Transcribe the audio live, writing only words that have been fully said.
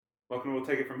Welcome to We'll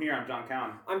Take It From Here. I'm John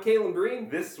Cowan. I'm Caitlin Breen.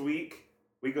 This week,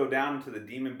 we go down into the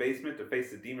demon basement to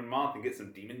face the demon moth and get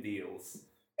some demon deals.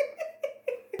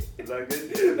 Is that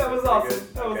good? That was awesome.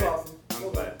 Good? That was Okay. awesome. I'm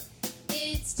Well glad. done.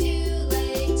 It's too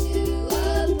late to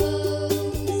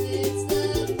oppose. It's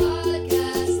the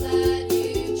podcast that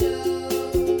you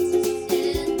chose,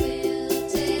 and we'll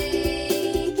take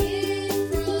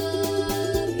it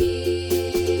from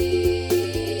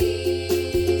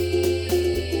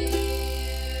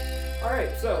here. All right,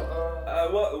 so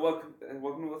Welcome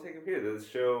to We'll Take It From Here. This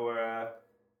show,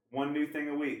 one new thing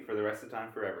a week for the rest of the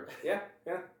time forever. yeah,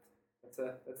 that's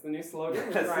the new slogan.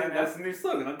 We're That's trying the out. new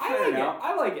slogan. I'm I trying like it it. out.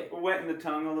 I like it. We're wetting the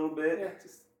tongue a little bit. Yeah,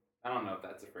 just I don't know if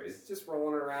that's a phrase. just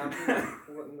rolling it around,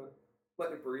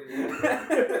 letting it breathe.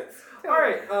 All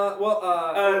right.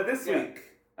 This yeah. week,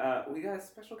 we got a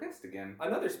special guest again.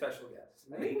 Another special guest.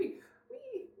 I think Hey.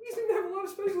 we seem to have a lot of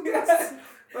special guests.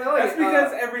 But I like That's it.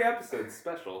 because every episode's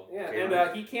special. Yeah, Caitlin.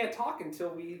 and he can't talk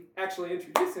until we actually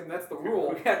introduce him. That's the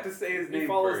rule. We have to say his He name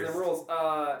follows first. the rules,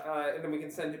 and then we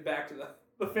can send it back to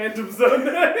the Phantom Zone.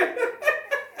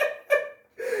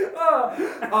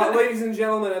 Ladies and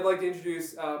gentlemen, I'd like to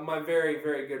introduce my very,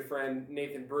 very good friend,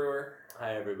 Nathan Brewer.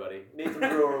 Hi, everybody. Nathan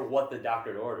Brewer, What the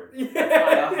Doctor Ordered. Yeah.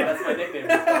 That's my nickname for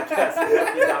this podcast,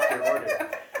 What the Doctor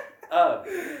Ordered.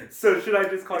 So should I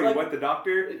just call you Like- What the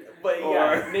Doctor? But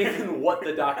yeah, Or- Nathan, What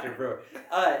the Doctor Brewer.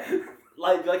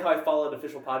 Like how I followed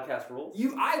official podcast rules.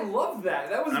 I love that.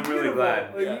 That was I'm beautiful. really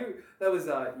glad. Like, Yeah. that was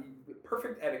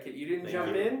perfect etiquette. You didn't Thank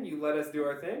jump you. in. You let us do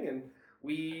our thing, and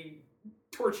we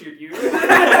tortured you.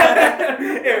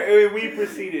 Yeah, we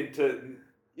proceeded to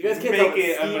You guys can't tell, make but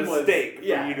it a Steam mistake was,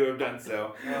 yeah. for you to have done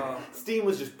so. Steam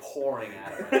was just pouring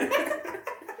at it.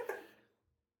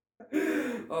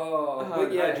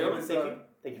 But yeah, gentlemen, it was,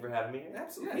 thank you for having me here.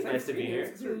 absolutely. It's nice to be here.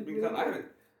 It's really, Because I haven't.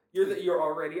 You're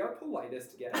already our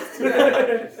politest guest.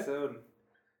 So,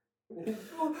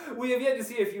 We have yet to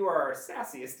see if you are our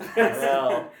sassiest guest.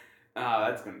 Well,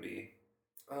 that's gonna be.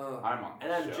 Uh, I'm on.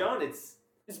 and I'm the show. John. It's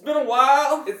been a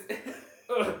while. It's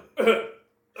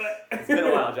It's been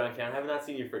a while, John Cowan. I have not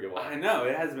seen you for a good while. I know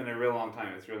it has been a real long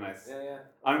time. It's real nice. yeah.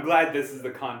 I'm glad this is the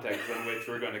context in which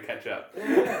we're going to catch up.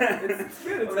 Yeah, it's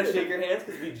good. I'm It's gonna good. shake your hands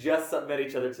because we just met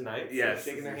each other tonight. so Yes.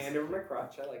 Shaking their hand over my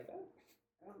crotch. I like that.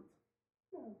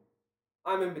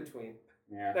 I'm in between.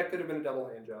 Yeah. That could have been a double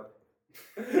hand job.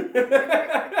 I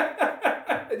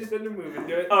just had to move and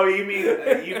do it. Oh, you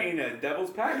mean a devil's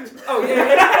pact? Oh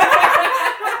yeah.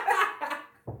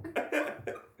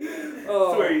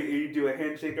 That's where you do a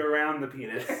handshake around the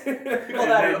penis. We call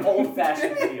that an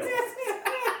old-fashioned deal.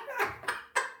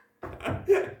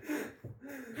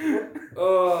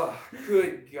 Oh,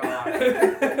 good God.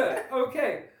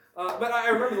 Okay. But I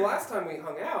remember the last time we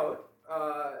hung out,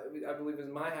 I believe it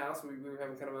was my house. We were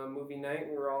having kind of a movie night.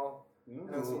 We were all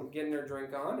getting our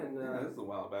drink on. And This is a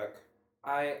while back.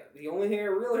 the only thing I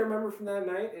really remember from that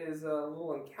night is a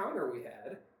little encounter we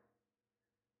had.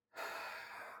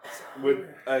 With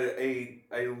a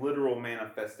literal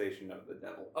manifestation of the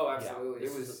devil. Oh, absolutely. Yeah, It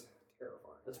this was terrifying.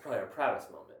 That's probably our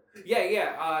proudest moment.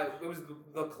 Yeah. It was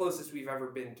the closest we've ever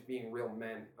been to being real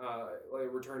men. Like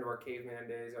return to our caveman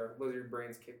days. Our lizard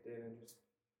brains kicked in and just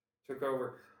took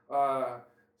over.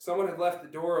 Someone had left the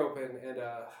door open and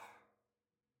a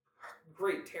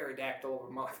great pterodactyl of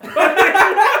a moth.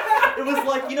 It was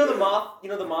like,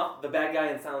 the moth, the bad guy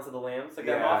in Silence of the Lambs, like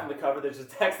that Yeah. moth on the cover that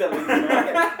just attacks that leaves him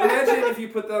out. Imagine if you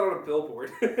put that on a billboard.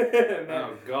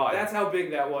 Oh God. That's how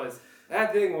big that was.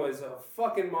 That thing was a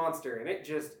fucking monster, and it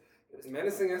was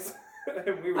menacing us.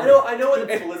 And we were, I know what the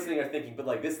people listening are thinking, but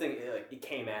like this thing, it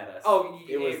came at us. Oh,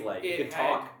 it was like you could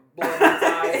had talk. blood in its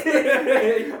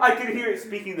eyes. I could hear it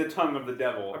speaking the tongue of the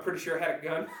devil. I'm pretty sure it had a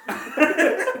gun.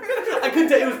 I couldn't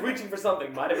tell. It was reaching for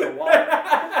something. Might have been a wall,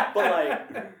 but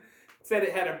like Said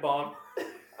it had a bomb.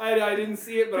 I didn't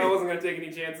see it, but I wasn't gonna take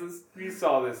any chances. If you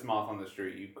saw this moth on the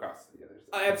street, you'd cross to the other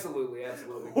side. Absolutely.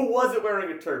 who was it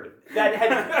wearing a turban?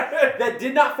 That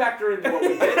did not factor into what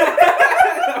we did.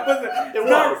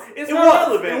 It's not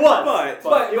relevant. It was.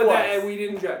 But it was. that, we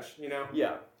didn't judge,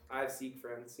 Yeah. I have Sikh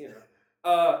friends,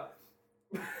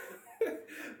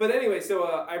 But anyway, so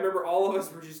I remember all of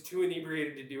us were just too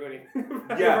inebriated to do anything.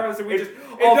 Yeah, So we it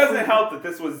doesn't help that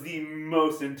this was the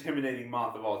most intimidating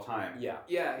moth of all time. Yeah.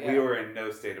 Yeah. We were in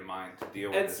no state of mind to deal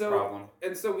with And this so- problem.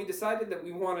 And so we decided that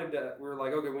we wanted to, we were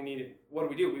like, okay, what do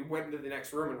we do? We went into the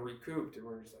next room and recouped, and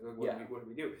we were just like, what do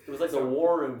we do? It was like the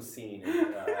war room scene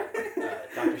in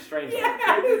Doctor Strange.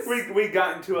 Yes! We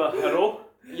got into a huddle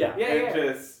Yeah. and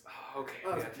just, okay, Oh,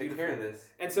 we it's gotta take care of beautiful. this.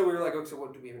 And so we were like, okay, so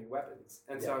what do we have any weapons?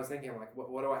 And so Yeah. I was thinking, like,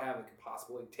 what do I have that could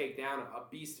possibly take down a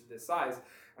beast of this size?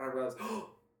 And I realized, oh,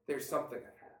 there's something I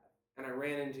have. and I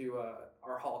ran into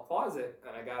our hall closet,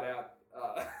 and I got out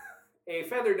a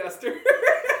feather duster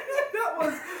that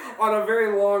was on a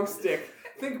very long stick.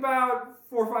 Think about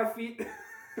 4 or 5 feet,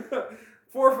 4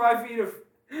 or 5 feet of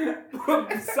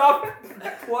soft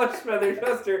plush feather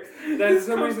duster that for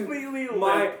some reason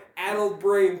my addled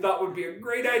brain thought would be a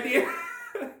great idea.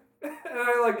 And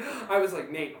I was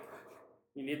like, Nate,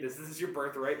 you need this. This is your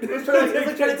birthright. It was trying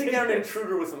to take down an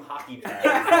intruder with some hockey pads.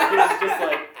 It was just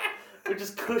like, we're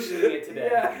just cushioning it today.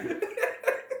 Yeah.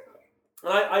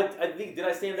 And I think, did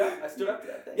I stand up? I stood up to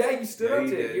that thing. Yeah, you stood Yeah, up you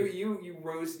to it. did. You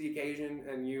rose to the occasion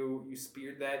and you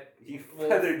speared that You wolf,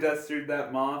 feather dustered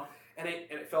that moth. and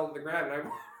it fell to the ground. And I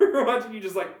remember watching you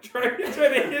just like trying to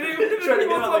hit it. Trying to get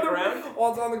While on it's the ground?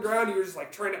 While it's on the ground, you were just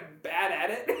like trying to bat at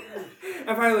it.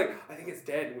 And finally, like, I think it's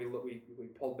dead. And we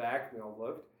pulled back and we all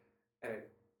looked, and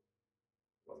it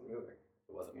wasn't moving.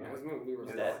 It wasn't It moving. was moving. We were It's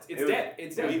like, dead. It's It was- dead.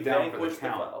 It's it was dead. down for the vanquished the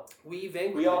count. foe. We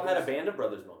vanquished. We all it. had a Band of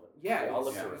Brothers moment. Yeah, We all it was,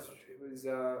 looked yeah. through it.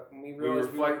 when we We realized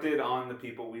reflected on the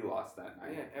people we lost that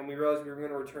night. Yeah, and we realized we were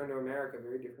going to return to America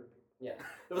very different. Yeah.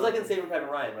 It was like in Saving Private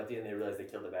Ryan, where at the end they realized they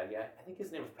killed the bad guy. I think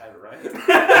his name was Private Ryan.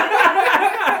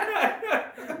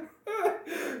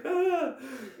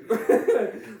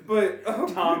 But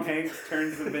Tom Hanks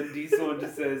turns to Vin Diesel and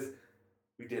just says,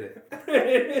 "We did it.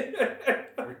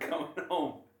 We're coming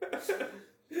home."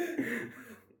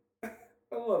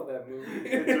 I love that movie.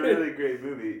 It's a really great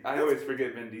movie. I always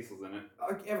forget Vin Diesel's in it.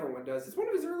 Everyone does. It's one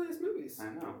of his earliest movies. I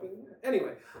know. But,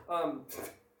 anyway,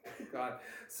 God.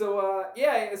 So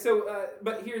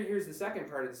but here's the second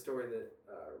part of the story that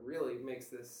really makes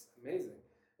this amazing.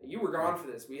 You were gone for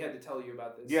this. We had to tell you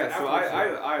about this. Yeah, so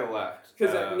I left.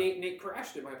 Because Nate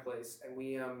crashed at my place, and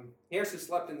he actually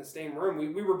slept in the same room.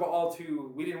 We were all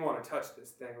too. We didn't want to touch this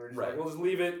thing. We were just Right. like, we'll just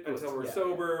leave it It was- until we're yeah.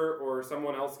 sober, or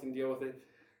someone else can deal with it.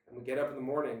 And we get up in the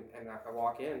morning, and I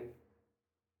walk in, and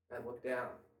I look down,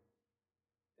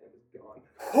 and it was gone.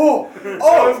 Oh! It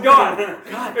was gone.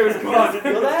 God, It was gone. Did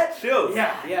you feel that? Chills.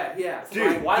 Yeah.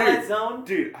 Dude, Twilight Zone?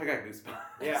 Dude, I got goosebumps.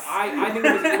 Yeah, I think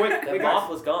it was. Wait, The wait, moth guys.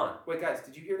 was gone. Wait, guys.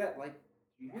 Did you hear that light?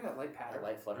 Did you hear that light Had pattern? a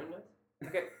light fluttering noise?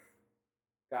 Okay,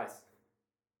 guys.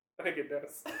 I think it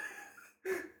does.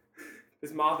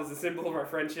 This moth is a symbol of our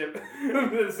friendship.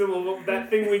 The symbol of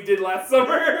that thing we did last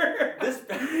summer. This.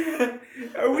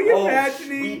 Are we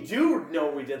imagining? We do know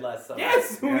what we did last summer.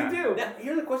 Yes, Yeah. we do. Now,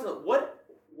 here's the question: what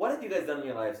have you guys done in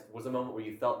your lives? Was a moment where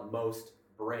you felt most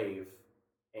brave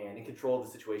and in control of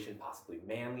the situation, possibly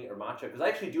manly or macho? Because I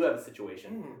actually do have a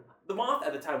situation. The moth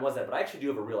at the time was that, but I actually do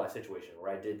have a real life situation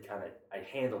where I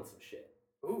handled some shit.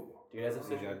 Ooh. Do you guys have a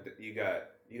You situation?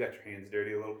 got your hands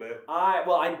dirty a little bit.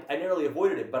 I narrowly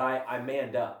avoided it, but I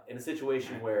manned up in a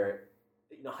situation where,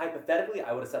 hypothetically,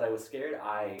 I would have said I was scared.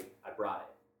 I brought it.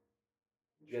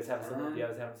 Do you guys have do you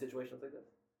guys have situations like this?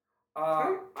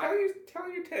 Tell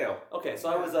your tale. Okay, so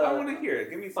I was I want to hear it.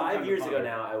 Give me some 5 time to years ago ponder.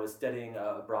 now. I was studying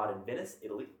abroad in Venice,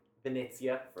 Italy,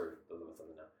 Venezia for those of us that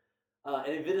don't know.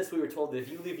 And in Venice, we were told that if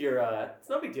you leave your, it's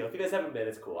no big deal. If you guys haven't been,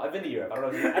 it's cool. I've been to Europe. I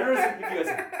don't know if you guys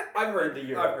have. I've heard. The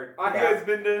Europe. I've heard. You I guys have.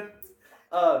 been to?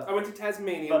 I went to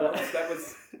Tasmania But, once. That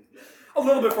was a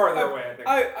little bit farther away, I think.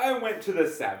 I went to the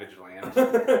Savage Land.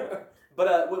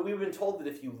 But we've been told that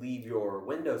if you leave your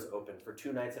windows open for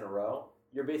 2 nights in a row,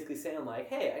 you're basically saying like,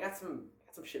 "Hey, I got some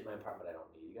shit in my apartment I don't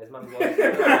need. You guys might as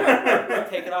well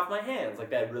take it off my hands." Like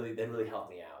that really helped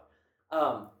me out.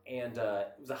 And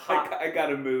it was a hot. I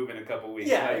gotta move in a couple weeks.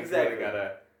 Yeah, I exactly. Really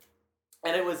gotta.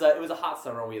 And it was a hot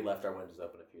summer. We had left our windows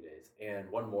open a few days, and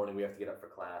one morning we have to get up for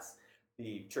class.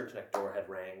 The church next door had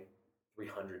rang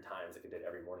 300 times, like it did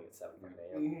every morning at 7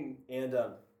 a.m. And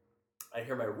I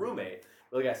hear my roommate,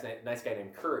 really nice guy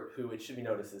named Kurt, who it should be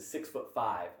noticed is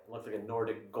 6'5", looked like a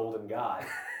Nordic golden god.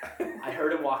 I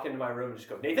heard him walk into my room and just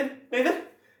go, Nathan, there's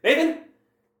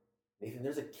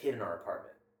a kid in our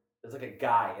apartment. There's like a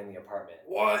guy in the apartment.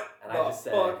 What? And I just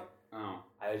said, Oh.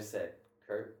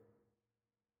 Kurt,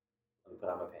 let me put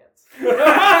on my pants.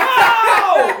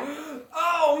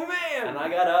 Oh man! And I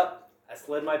got up, I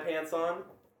slid my pants on,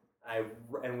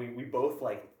 and we both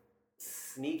like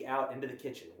sneak out into the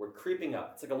kitchen. We're creeping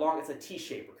up. It's a T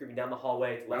shape. We're creeping down the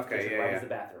hallway. Left kitchen, right is the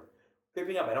bathroom.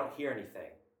 Creeping up, I don't hear anything.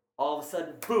 All of a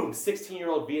sudden, boom!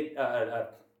 16-year-old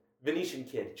Venetian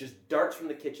kid just darts from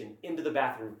the kitchen into the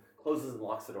bathroom, closes and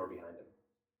locks the door behind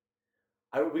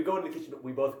him. We go into the kitchen.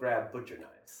 We both grab butcher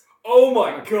knives. Oh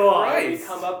my god! And we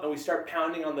come up and we start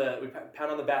pounding on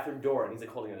the bathroom door, and he's like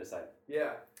holding it aside.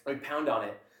 Yeah. We pound on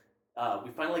it.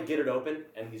 We finally get it open,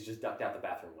 and he's just ducked out the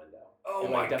bathroom window. Oh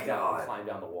and my ducked out god! and climbed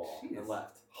down the wall Jeez. and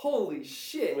left Holy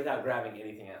shit! without grabbing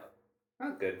anything out.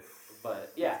 Not good.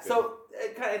 But yeah, That's so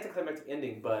it kind of anticlimactic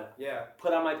ending, but Yeah.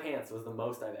 put on my pants was the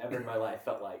most I've ever in my life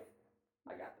felt like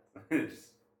I got this.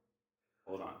 Just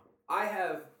hold on. I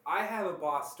have a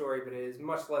boss story, but it is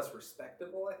much less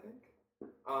respectable, I think.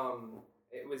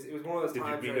 It was one of those Did you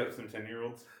times. beat where- up some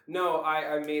 10-year-olds? No,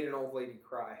 I made an old lady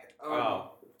cry.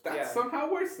 That's yeah. somehow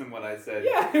worse than what I said.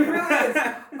 Yeah, it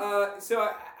really is. So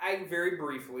I very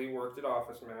briefly worked at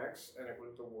Office Max, and it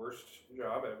was the worst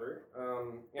job ever.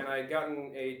 And I had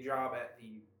gotten a job at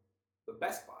the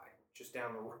Best Buy, just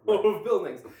down the row of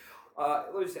buildings.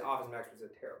 Let me just say, Office Max was a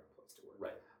terrible place to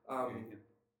work. Right.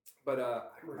 But I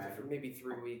worked there for maybe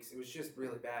 3 weeks. It was just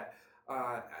really bad.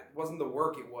 It wasn't the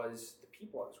work, it was the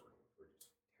people I was working with were just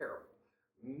terrible.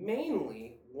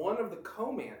 Mainly, one of the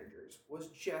co-managers was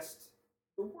just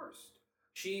the worst.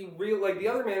 She like the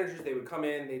other managers, they would come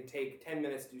in, they'd take 10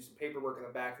 minutes to do some paperwork in the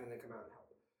back, and then they'd come out and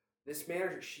help. This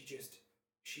manager, she just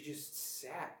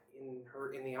sat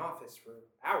in the office for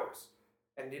hours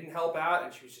and didn't help out,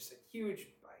 and she was just a huge,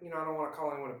 I don't want to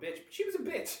call anyone a bitch, but she was a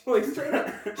bitch. Like straight up,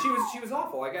 she was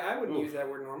awful. Like I wouldn't use that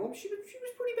word normally. But she was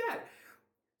pretty bad.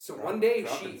 So one day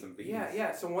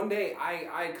So one day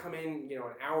I come in, an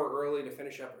hour early to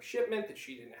finish up her shipment that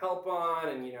she didn't help on,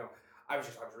 and I was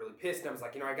really pissed. And I was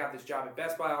like, I got this job at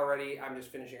Best Buy already. I'm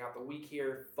just finishing out the week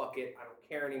here. Fuck it, I don't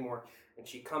care anymore. And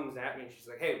she comes at me and she's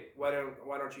like, hey, why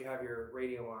don't you have your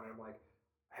radio on? And I'm like,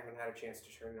 I haven't had a chance to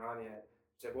turn it on yet.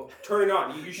 She said, well, turn it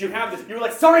on. You should have this. You were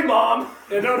like, sorry, Mom.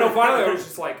 And no. Finally, I was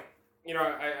just like,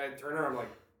 I turn her. I'm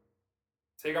like,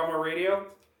 take out my radio,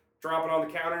 drop it on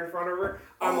the counter in front of her.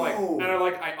 I'm like,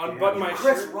 I unbutton my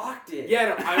Chris shirt. rocked it. Yeah,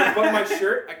 no, I unbutton my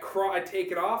shirt. I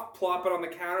take it off, plop it on the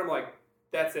counter. I'm like,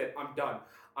 that's it. I'm done.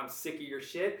 I'm sick of your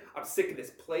shit. I'm sick of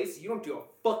this place. You don't do a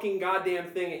fucking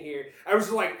goddamn thing in here. I was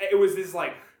just like, it was this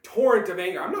like torrent of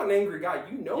anger. I'm not an angry guy.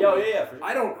 You know me. Yeah. For sure.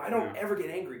 I don't ever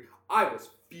get angry. I was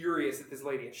furious at this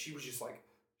lady, and she was just like,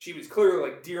 she was clearly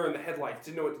like deer in the headlights,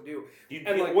 didn't know what to do.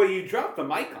 You dropped the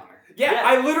mic on her. Yeah.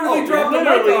 I literally dropped the mic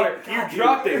on her. You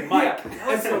dropped a mic. Yeah.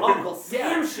 And so Uncle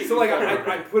Sam shit. So like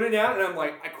I put it down, and I'm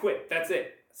like, I quit. That's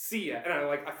it. See ya. And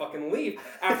I fucking leave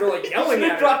after like yelling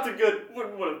at her. dropped a good,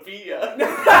 wouldn't want to be ya.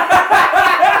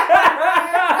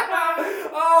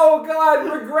 Oh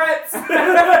God, regrets.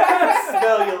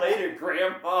 Smell you later,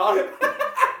 Grandpa.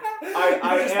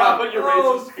 I just am. hop on your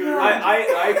razor scooter.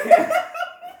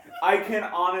 I can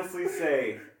honestly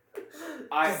say,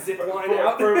 Zip line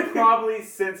out. for probably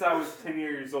since I was 10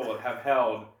 years old, have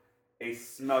held a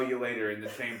smell you later in the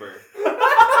chamber.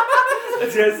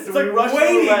 Just like Russian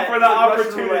waiting roulette. for the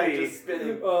Russian roulette, opportunity. just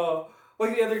spinning.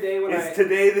 Like the other day when Is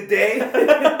today the day?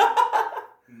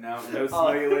 No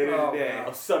smell you later today.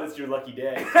 Oh, son, it's your lucky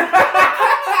day.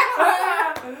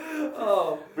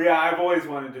 But yeah, I've always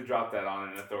wanted to drop that on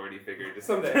an authority figure. Just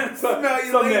Someday. smell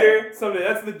you later. Someday.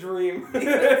 That's the dream.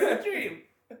 That's the dream.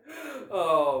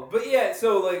 Oh, but yeah,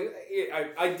 so like,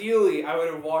 ideally, I would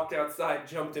have walked outside,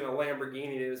 jumped in a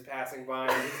Lamborghini that was passing by,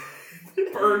 and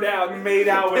burned out, Made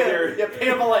out with your... Yeah,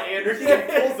 Pamela Anderson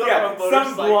pulls up on a some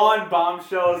motorcycle. blonde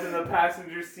bombshells in the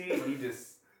passenger seat. He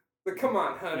just... But come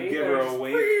on, honey. You give her a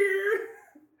wink.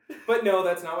 But no,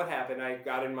 that's not what happened. I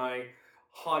got in my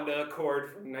Honda Accord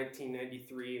from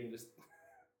 1993 and just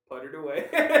puttered away.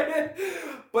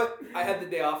 But I had the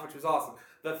day off, which was awesome.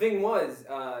 The thing was,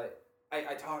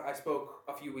 I spoke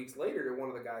a few weeks later to one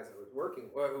of the guys I was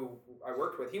who I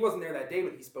worked with. He wasn't there that day,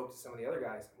 but he spoke to some of the other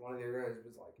guys. One of the other guys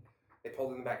was like, they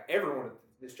pulled in the back. Everyone at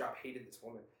this job hated this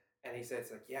woman, and he said, "It's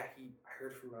like, yeah, I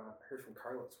heard from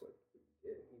Carlos what he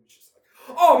did." And he was just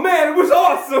like, "Oh man, it was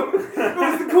awesome! It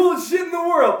was the coolest shit in the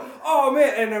world! Oh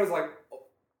man!" And I was like, oh,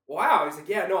 "Wow!" He's like,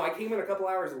 "Yeah, no, I came in a couple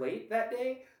hours late that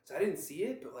day, so I didn't see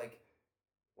it. But like,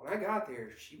 when I got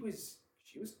there, she was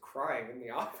crying in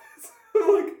the office."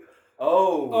 Like,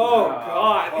 Oh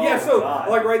God. Oh, yeah, so God.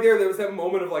 like right there was that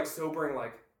moment of like sobering,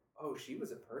 like, oh, she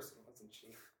was a person, wasn't she?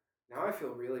 Now I feel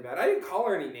really bad. I didn't call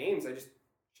her any names. She was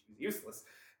useless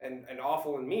and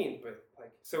awful and mean. But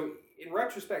like, so in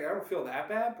retrospect, I don't feel that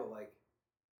bad. But like,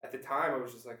 at the time, I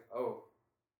was just like, oh,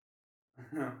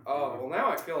 well, now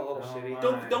I feel a little shitty.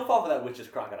 my. Don't fall for that witch's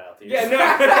crocodile tears. Yeah,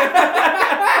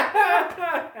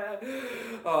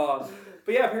 no.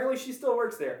 But yeah, apparently she still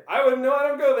works there. I wouldn't know. I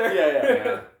don't go there.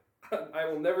 Yeah. I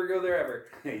will never go there ever.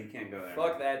 Hey, you can't go there.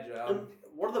 Fuck that job.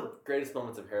 One of the greatest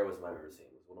moments of heroism I've ever seen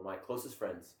was one of my closest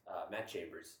friends, Matt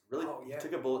Chambers. Really, he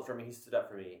took a bullet for me. He stood up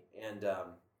for me, and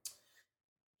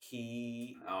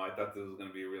he. Oh, I thought this was going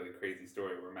to be a really crazy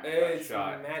story where Matt It's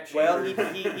got shot. Matt Well,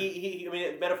 Chambers. he. I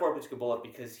mean, metaphorically took a bullet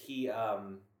because he.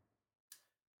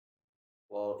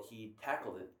 Well, he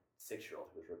tackled a 6-year-old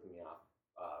who was ripping me off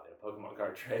in a Pokemon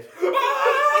card trade.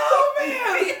 Oh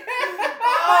man!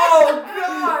 Oh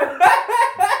god!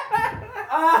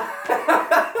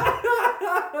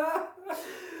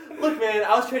 Look, man,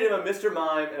 I was trading my Mr.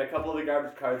 Mime and a couple of the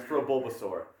garbage cards for a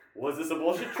Bulbasaur. Was this a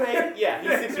bullshit trade? Yeah,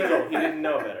 he's 6 years old. He didn't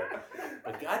know better.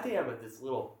 But goddamn it, this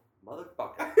little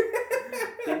motherfucker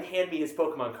didn't hand me his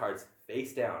Pokemon cards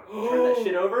face down. Turn that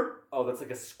shit over. Oh, that's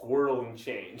like a Squirtle and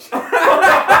change.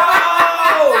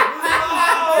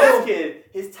 This kid,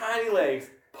 his tiny legs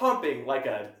pumping like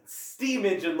a steam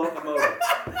engine locomotive,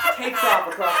 takes off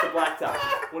across the blacktop.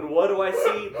 When what do I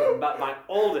see? But my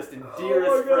oldest and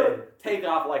dearest friend take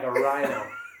off like a rhino.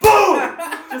 Boom!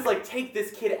 Just like take this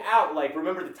kid out, like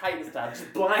remember the Titan style,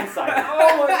 just blindsided him.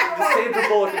 Oh my God. Just saved the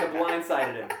bullet and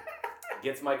blindsided him.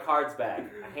 Gets my cards back.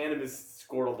 I hand him his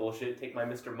Squirtle bullshit. Take my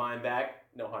Mr. Mime back.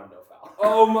 No harm, no foul.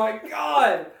 Oh my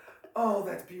God! Oh,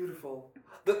 that's beautiful.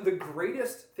 The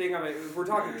greatest thing, if we're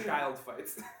talking child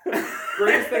fights,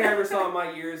 greatest thing I ever saw in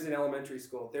my years in elementary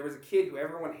school, there was a kid who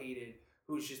everyone hated,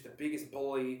 who was just the biggest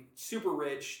bully, super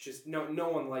rich, just no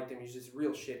one liked him, he's just a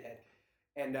real shithead.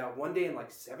 And one day in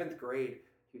like 7th grade,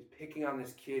 he was picking on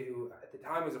this kid who at the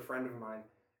time was a friend of mine,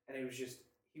 and it was just,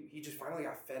 he just finally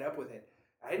got fed up with it.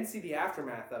 I didn't see the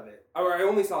aftermath of it, or I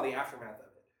only saw the aftermath of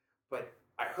it, but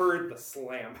I heard the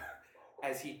slam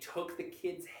as he took the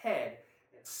kid's head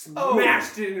and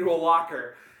smashed it into a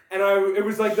locker. And it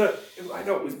was like I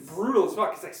know, it was brutal as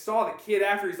fuck, because I saw the kid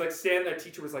after, he's like standing there,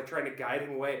 teacher was like trying to guide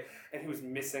him away, and he was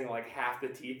missing like half the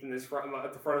teeth in his front,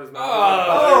 at the front of his mouth.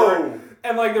 Oh!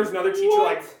 And like there's another teacher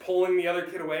like pulling the other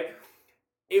kid away.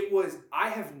 It was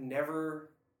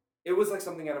like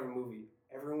something out of a movie.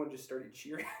 Everyone just started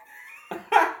cheering.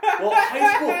 Well,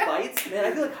 high school fights, man,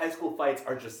 I feel like high school fights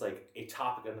are just like a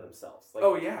topic unto themselves. Like,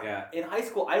 Oh yeah. Yeah. in high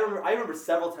school, I remember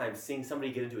several times seeing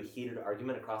somebody get into a heated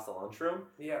argument across the lunchroom,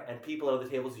 Yeah. and people at other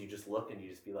tables, you just look and you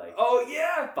just be like, Oh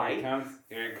yeah. Here it fight, comes.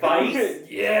 Here it fight, comes.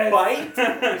 Yes. fight.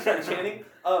 You start chanting.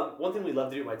 One thing we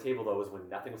loved to do at my table though was when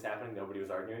nothing was happening, nobody was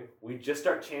arguing, we'd just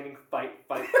start chanting fight,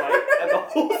 fight, fight, and the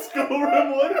whole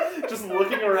schoolroom would, just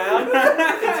looking around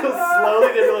until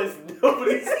slowly they realized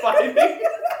nobody's fighting.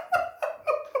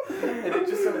 And it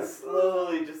just sort of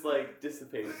slowly just like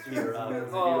dissipates to me around. It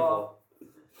was beautiful.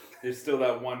 There's still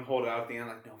that one hold out at the end,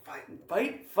 like, no,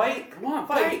 fight. Fight! Come on,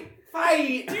 Fight!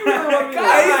 Fight! Do you really want to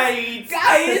be Guys!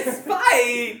 Guys,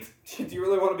 fight! Do you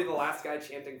really want to be the last guy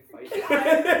chanting fight?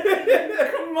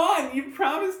 Come on, you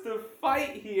promised to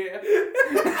fight here.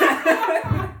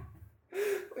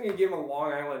 I'm gonna give him a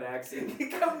Long Island accent.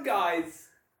 Come, guys.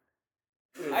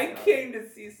 I came to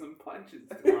see some punches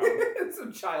tomorrow.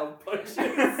 Some child punches.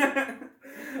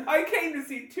 I came to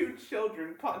see 2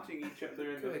 children punching each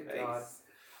other in the Good face. God.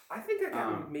 I think I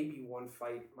got maybe one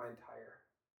fight my entire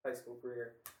high school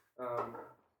career.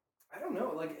 I don't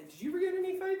know. Like, did you ever get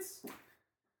any fights?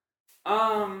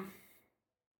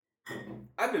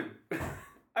 I've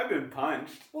been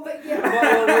punched. Well, yeah.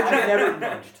 Well, I've never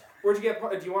punched. Where'd you get?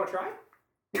 Do you want to try?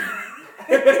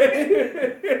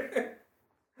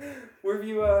 Where have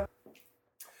you?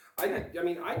 I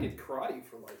did karate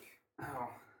for like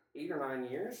 8 or 9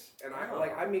 years, and I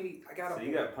got. So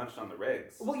you got punched on the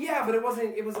regs. Well, yeah, but it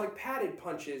wasn't. It was like padded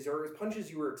punches, or it was punches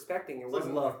you were expecting. It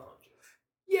wasn't love punches.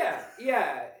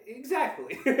 Yeah,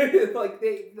 exactly. Like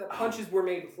the punches were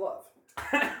made with love.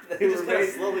 They were made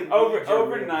slowly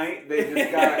overnight. They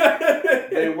just got.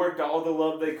 They worked all the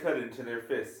love they could into their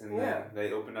fists, and Yeah. then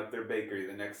they opened up their bakery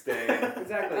the next day.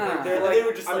 Exactly. Ah. They're like, They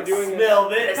were just I'm like, doing smell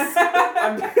this.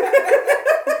 I'm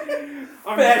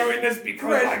Fresh- doing this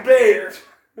because fresh I care. baked.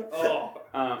 Oh,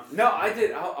 No, I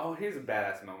did. Oh, here's a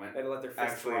badass moment. they had to let their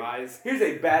fists Actually, rise. here's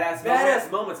a badass moment. Badass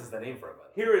Moments is the name for it, by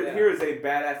the way. Here is a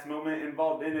badass moment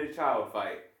involved in a child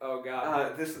fight. Oh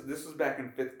God. This was back in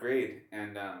 5th grade,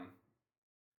 and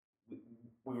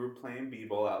we were playing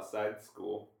b-ball outside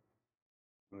school,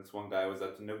 and this one guy was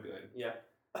up to no good. Yeah.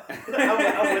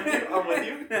 I'm with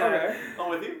you. Okay. I'm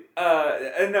with you.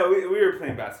 And no, we were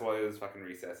playing basketball. It was fucking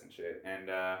recess and shit.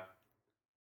 And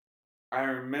I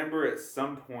remember at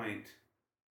some point,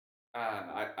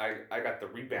 I got the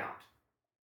rebound.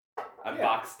 I Yeah.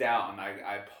 boxed out and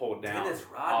I pulled down Dennis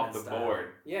off Rodman the style. board.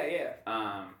 Yeah.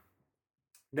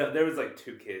 No, there was like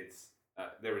 2 kids.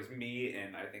 There was me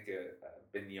and I think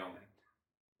Ben Yeoman.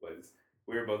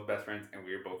 We were both best friends, and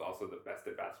we were both also the best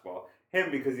at basketball. Him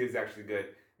because he was actually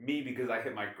good. Me because I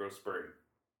hit my growth spurt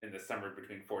in the summer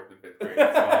between 4th and 5th grade, so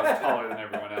I was taller than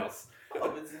everyone else.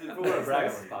 Oh, it's we want to brag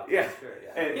on this podcast. Yeah. Sure,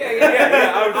 yeah. And-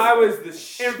 Yeah. I was the In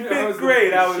shit. 5th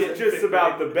grade, I was shit in just 5th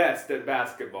about grade. the best at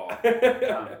basketball.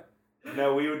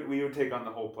 No, we would take on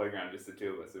the whole playground, just the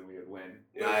 2 of us, and we would win.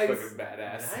 It Nice. was fucking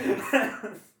badass.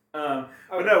 Nice.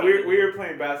 But no, we were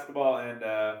playing basketball, and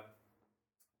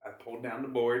I pulled down the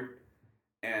board,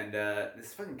 and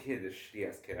this fucking kid, this shitty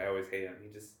ass kid, I always hate him. He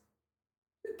just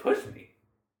pushed me.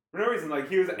 For no reason, like,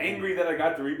 he was angry that I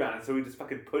got the rebound, and so he just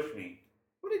fucking pushed me.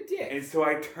 What a dick. And so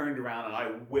I turned around and I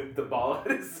whipped the ball at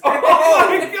his face. Oh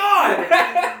my god!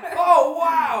 Oh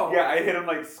wow! Yeah, I hit him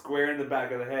like square in the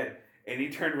back of the head, and he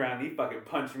turned around and he fucking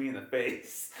punched me in the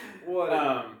face. What?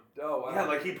 Oh wow! Yeah,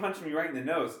 like he punched me right in the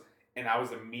nose, and I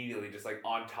was immediately just like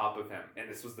on top of him. And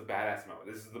this was the badass moment.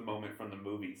 This is the moment from the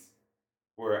movies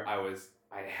where I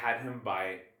had him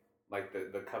by like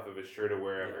the cuff of his shirt or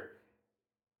wherever.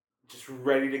 Just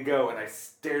ready to go, and I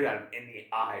stared at him in the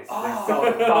eyes for like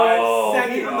solid 5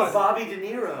 seconds. Even Bobby De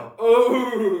Niro.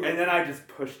 Oh! And then I just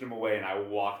pushed him away, and I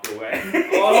walked away.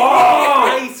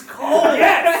 Oh! Nice call.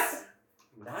 Yes!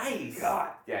 Nice.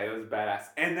 God. Yeah, it was badass.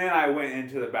 And then I went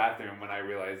into the bathroom when I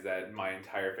realized that my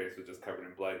entire face was just covered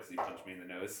in blood because he punched me in the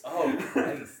nose. Oh,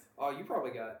 nice. Oh, you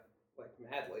probably got like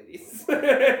mad ladies.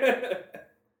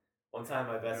 One time,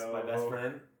 my best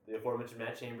friend, the aforementioned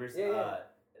Matt Chambers,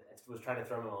 was trying to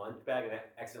throw me in a lunch bag and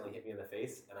accidentally hit me in the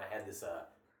face, and I had this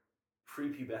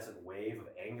prepubescent wave of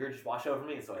anger just wash over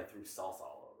me, and so I threw salsa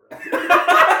all over it.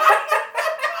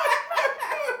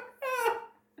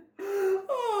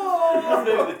 It was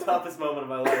maybe the toughest moment of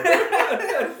my life.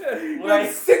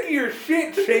 I'm sick of your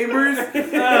shit, Chambers.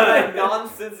 I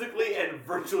nonsensically and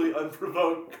virtually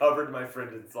unprovoked covered my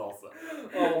friend in salsa.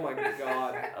 Oh my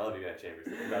god. I love you, Matt Chambers.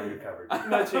 I'm glad we recovered.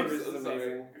 Matt Chambers I'm is so sorry.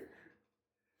 amazing.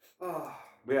 Oh.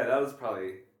 But yeah, that wasn't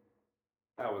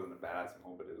a badass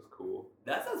moment, but it was cool.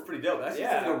 That sounds pretty dope. That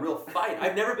Yeah. sounds like a real fight.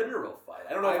 I've never been in a real fight.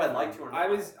 I don't know if I'd like to or not.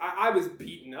 I was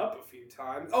beaten up a few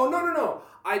times. Oh no!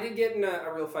 I did get in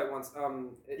a real fight once.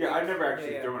 Yeah, I've never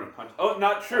actually yeah. thrown a punch. Oh,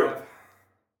 not true.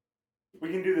 We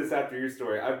can do this after your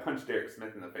story. I punched Derek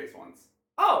Smith in the face once.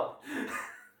 Oh,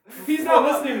 he's not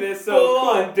listening to this, so Full cool.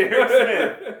 on Derek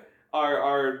Smith,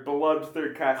 our beloved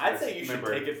third cast. I'd say you should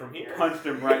member, take it from here. punched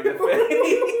him right in the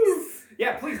face.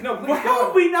 Yeah, please, no, please. Well, how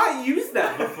have we not used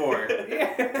that before?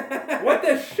 Yeah. What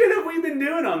the shit have we been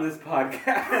doing on this podcast?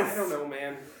 I don't know,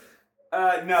 man.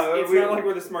 No, It's not like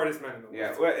we're the smartest men in the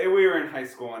world. Yeah, we were in high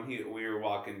school, and we were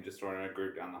walking just sort of a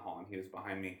group down the hall, and he was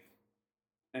behind me,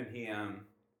 and he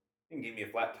gave me a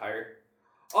flat tire.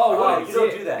 Oh, wow. You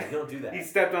don't do that. You don't do that. He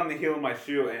stepped on the heel of my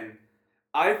shoe, and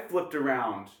I flipped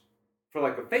around for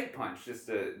like a fake punch, just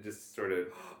sort of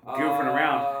goofing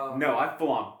around. No, I full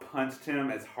on punched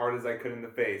him as hard as I could in the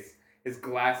face. His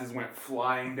glasses went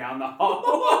flying down the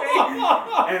hallway,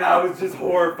 and I was just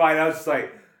horrified. I was just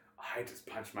like, I just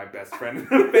punched my best friend in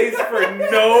the face for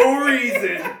no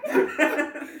reason.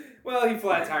 Well, he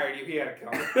flat tired you. He had it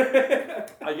coming.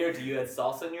 I guarantee you had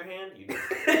salsa in your hand. You did.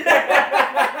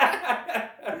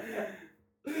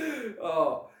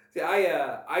 Oh, see,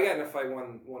 I got in a fight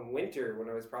one winter when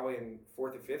I was probably in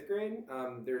 4th or 5th grade.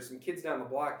 There were some kids down the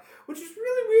block, which was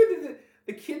really weird that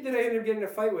the kid that I ended up getting in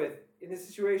a fight with in this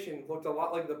situation looked a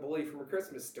lot like the bully from A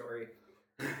Christmas Story.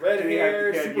 Red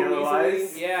hair, he had super yellow weaselly.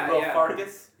 eyes? Yeah, Little yeah.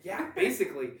 Fargus. Yeah,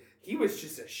 basically, he was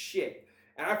just a shit,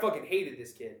 and I fucking hated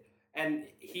this kid. And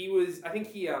I think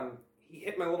he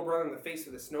hit my little brother in the face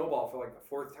with a snowball for like the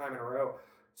 4th time in a row.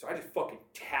 So I just fucking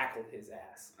tackled his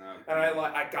ass, and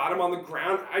I got him on the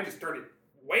ground. I just started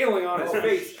wailing on his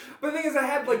face. But the thing is, I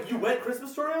had like You went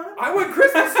Christmas Story on him? I went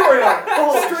Christmas Story on him.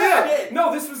 Holy Straight up. shit.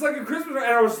 No, this was like a Christmas story,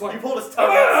 and I was just like, You pulled his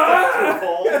tongue out, stuck to a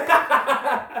pole,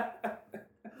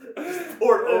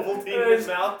 poured Ovaltine in his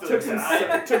mouth. took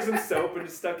some soap and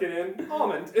just stuck it in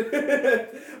almond.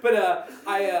 But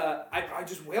I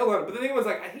just wailed on him. But the thing was,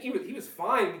 like, I think he was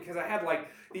fine because I had like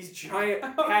these giant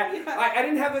I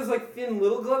didn't have those like thin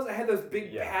little gloves. I had those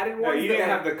big padded No, ones. you that, didn't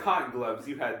like, have the cotton gloves.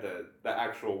 You had the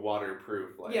actual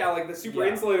waterproof. Like, yeah, like the super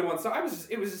insulated ones. So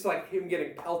it was just like him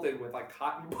getting pelted with like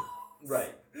cotton balls.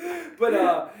 Right. But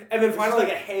and then It's finally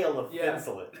like a hail of Yeah.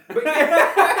 insulin.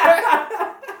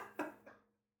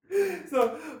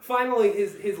 So finally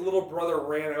his little brother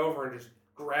ran over and just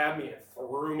grabbed me and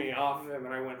threw me off of him,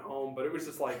 and I went home. But it was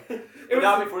just like it was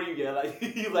Not before you yell, like,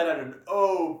 you let out an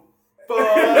oh fuck.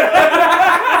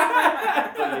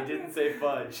 But you didn't say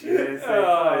fudge. You didn't say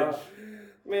fudge.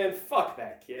 Man, fuck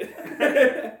that kid.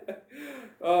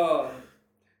 Oh,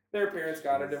 their parents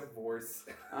got a divorce.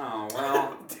 Oh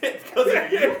well. Because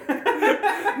of you.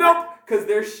 Nope, because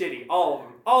they're shitty. All of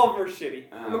them. All of them are shitty.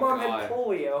 Oh, And the mom God. had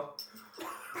polio.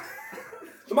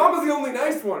 The mom was the only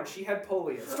nice one. She had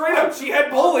polio. Straight up, she had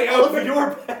polio. All of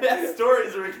your badass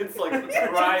stories are against like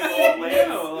crying old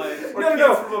ladies. Or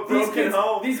kids from a broken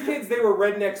home. These kids, they were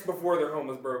rednecks before their home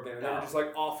was broken. And they were Oh. just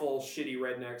like awful, shitty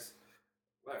rednecks.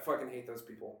 I fucking hate those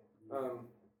people.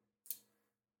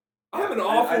 I'm an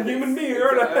awful human being,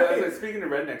 aren't I? Speaking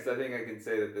of rednecks, I think I can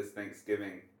say that this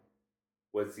Thanksgiving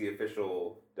was the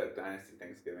official Duck Dynasty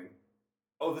Thanksgiving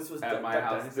Oh, this was at Duck my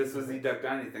house. Dynasty? This was the Duck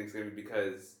Dynasty Thanksgiving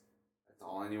because That's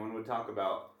all anyone would talk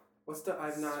about. What's the?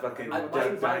 I've not. Fucking I don't Duck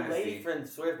know what my it is. Dynasty. lady friend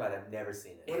swears by it. I've never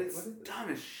seen it. What is It's it? dumb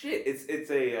as shit. It's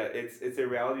a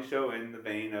reality show in the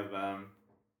vein of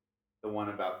the one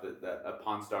about the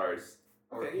Pawn Stars.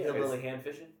 Okay, yeah. Hillbilly hand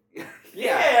fishing.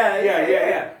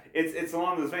 yeah. It's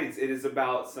along those veins. It is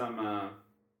about some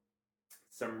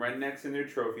rednecks and their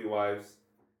trophy wives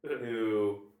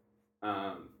who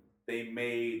they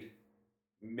made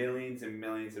millions and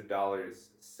millions of dollars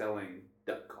selling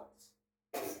duck calls.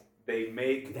 They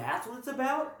make That's what it's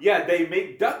about? they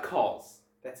make duck calls.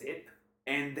 That's it.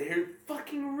 And they're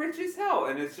fucking rich as hell,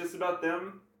 and it's just about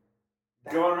them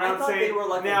going I around thought saying, they were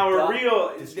like now a duck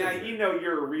now distributor." you know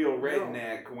you're a real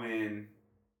redneck when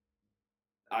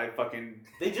I fucking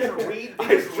They just read I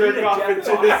read jerk a off Jeff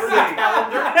into Foxworthy this thing.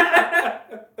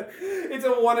 calendar. It's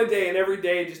a one a day, and every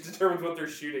day just determines what they're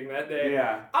shooting that day.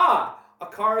 yeah. A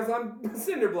car is on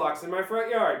cinder blocks in my front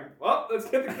yard. Well, let's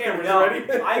get the cameras No,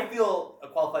 ready. I feel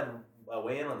qualified to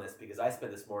weigh in on this because I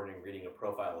spent this morning reading a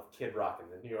profile of Kid Rock in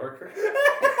the New Yorker.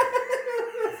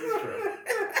 This is true.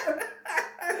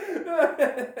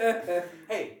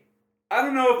 Hey, I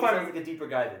don't know he if sounds I'm like a deeper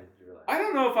guy than you realize. I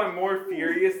don't know if I'm more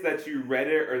furious that you read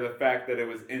it or the fact that it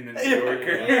was in the New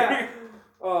Yorker. Yeah.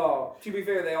 Oh, to be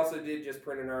fair, they also did just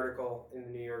print an article in the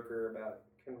New Yorker about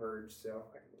Converge, so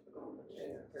I can look it up.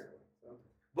 Yeah, apparently. So.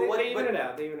 But what- They even but- it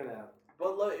out. They even it out.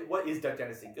 But what is Duck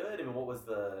Dynasty good? I mean, what was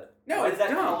the? No, why it's does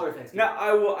that dumb. color things? Now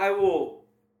I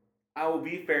will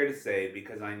be fair to say,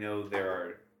 because I know there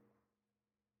are,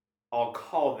 I'll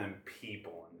call them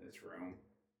people in this room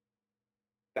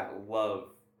that love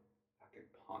fucking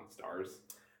Pawn Stars.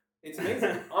 It's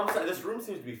amazing. I'm sorry. This room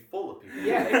seems to be full of people.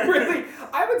 Yeah, it really.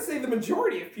 I would say the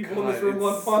majority of people in this room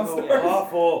love Pawn so Stars.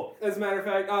 awful. As a matter of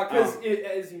fact, because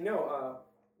as you know,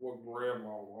 what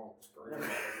grandma wants, grandma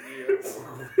gets.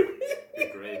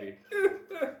 Good gravy.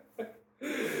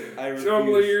 I refuse.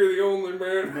 Chumley, you're the only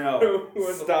man. No, who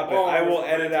has a stop it. ball I will with a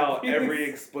edit out penis. every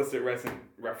explicit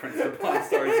reference to Pawn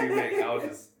Stars you make.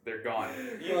 They're gone.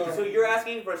 So you're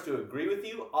asking for us to agree with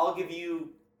you? I'll give you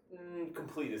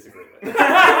complete disagreement.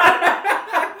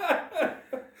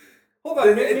 Hold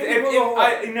on.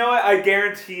 You know what? I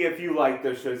guarantee if you like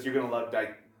those shows, you're gonna love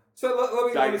Dyke. So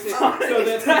let me say. Dyke. So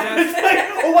that's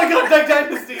Oh my god, Duck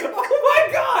Dynasty! oh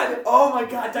my god! Oh my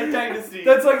god, Duck Dynasty!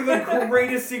 That's like the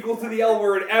greatest sequel to the L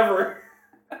Word ever.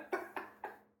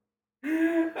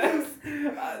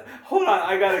 Hold on,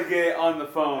 I gotta get on the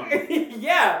phone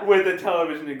Yeah. with a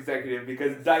television executive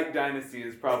because Dyke Dynasty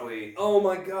is probably Oh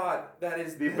my god, that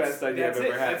is the best idea I've that's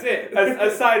ever had. That's it.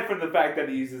 Aside from the fact that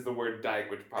he uses the word dyke,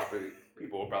 which probably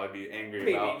people will probably be angry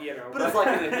Maybe, about. you know. But it's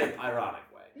like in a hip, ironic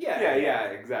way. yeah.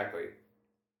 Exactly.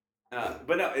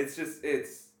 But no,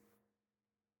 it's.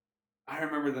 I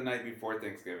remember the night before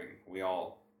Thanksgiving,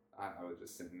 I was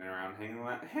just sitting there around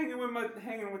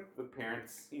hanging with the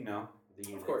parents, you know,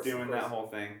 Of course. doing that whole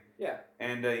thing. Yeah.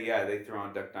 And they threw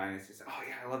on Duck Dynasty. Said, "Oh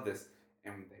yeah, I love this,"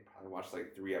 and they probably watched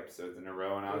like 3 episodes in a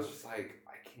row, and I was just like,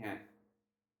 I can't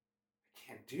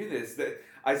do this.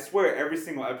 I swear, every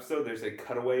single episode, there's a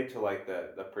cutaway to like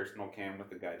the personal cam with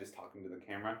the guy just talking to the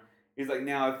camera. He's like,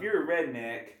 "Now, if you're a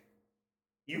redneck,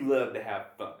 you love to have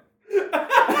fun."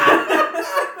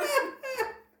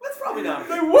 That's probably not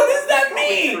Like, what does that Probably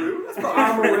mean? true. That's I'm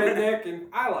probably a true. redneck and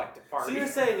I like to So party. you're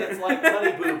saying it's like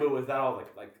Honey Boo Boo without all the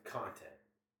content.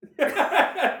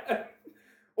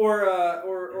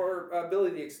 or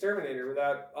Billy the Exterminator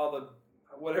without all the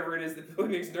whatever it is that Billy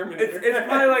the Exterminator. It's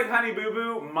probably like Honey Boo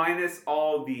Boo minus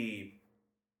all the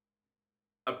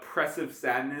oppressive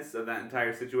sadness of that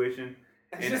entire situation.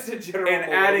 It's and- just a general And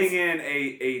malaise. adding in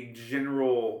a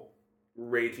general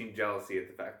raging jealousy at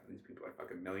the fact that these people are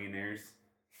fucking millionaires.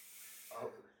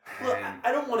 Look, And-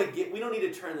 I don't want to we don't need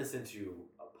to turn this into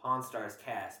a Pawn Stars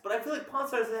cast, but I feel like Pawn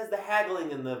Stars has the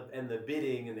haggling and the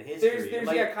bidding and the history. There's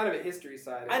like, kind of a history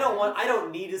side. I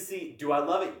don't need to see. Do I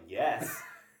love it? Yes.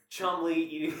 Chumley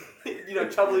eating,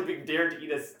 Chumley being dared to eat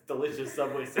a delicious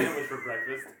Subway sandwich for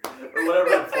breakfast, or whatever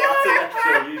the plot to that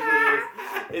show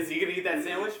usually is. Is he gonna eat that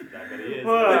sandwich? I bet he is.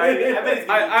 Hold on, I bet he's gonna eat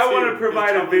I two, want to because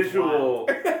provide a Chumley's visual.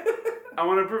 wild. I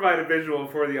want to provide a visual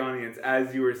for the audience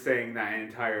as you were saying that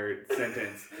entire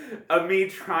sentence of me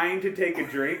trying to take a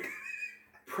drink,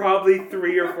 probably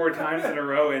 3 or 4 times in a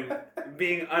row, and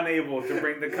being unable to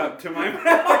bring the cup to my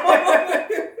mouth.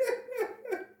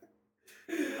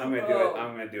 I'm gonna do it.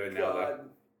 I'm gonna do it now, though.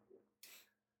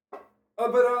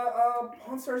 But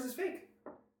Pawn Stars is fake.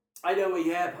 I know,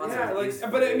 yeah, Pawn Yeah, Stars like, is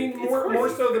but I mean, fake. It's more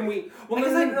crazy. so than we. Well,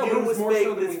 Because no, I but knew it it's was more fake.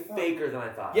 so than we It's thought. faker than I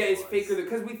thought. Yeah, it it's was. faker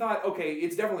because we thought, okay,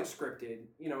 it's definitely scripted.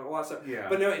 A lot of stuff. Yeah.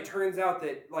 But no, it turns out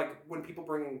that like when people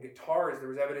bring in guitars, there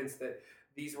was evidence that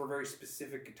these were very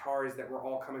specific guitars that were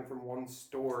all coming from one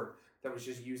store that was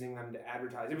just using them to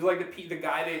advertise. It was like the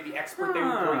guy, the expert they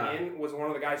would bring in was one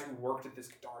of the guys who worked at this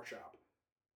guitar shop,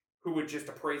 who would just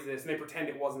appraise this, and they pretend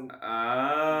it wasn't. Oh.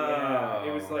 Yeah,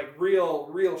 it was like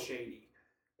real shady.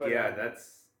 But, yeah,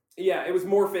 that's. Yeah, it was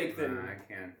more fake than. I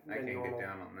can't normal. get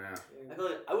down on that. I feel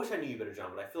like I wish I knew you better,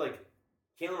 John, but I feel like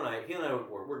Kayla and I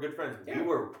we're good friends. Yeah.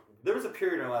 There was a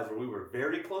period in our lives where we were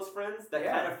very close friends. That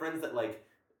Yeah. kind of friends that like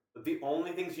the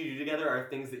only things you do together are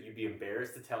things that you'd be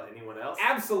embarrassed to tell anyone else.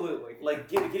 Absolutely. Like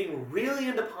getting really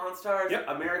into Pawn Stars, Yep.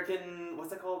 what's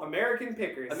that called? American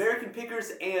Pickers. American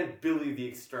Pickers and Billy the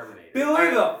Exterminator.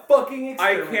 Billy the fucking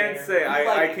I Exterminator. can't say I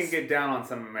Like- can get down on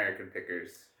some American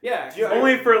Pickers. Yeah. Do you-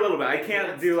 Only for a little bit. I can't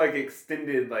Enhanced? do like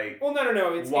extended like. Well,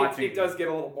 no. Watching. It does get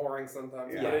a little boring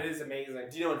sometimes, Yeah. but it is amazing.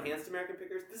 Do you know Enhanced American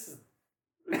Pickers? This is.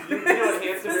 Do you know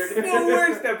Enhanced This American is the Pickers?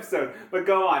 worst episode. But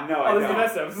go on. No, I Oh, this is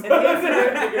the don't. best episode. Enhanced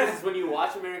American Pickers is when you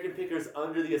watch American Pickers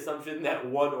under the assumption that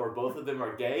one or both of them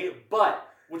are gay,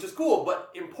 which is cool, but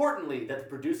importantly, that the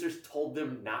producers told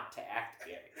them not to act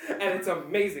gay. And it's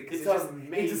amazing. 'Cause It's it just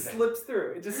amazing. slips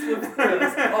through. It just slips through.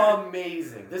 It's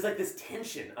amazing. There's like this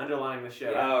tension underlying the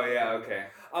show. Oh yeah. Okay.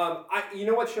 You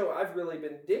know what show I've really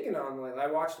been digging on lately? I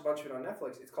watched a bunch of it on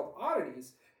Netflix. It's called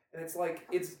Oddities, and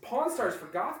it's Pawn Stars for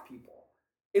goth people.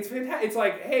 It's fantastic. It's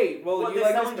like, hey, well, Well, you they're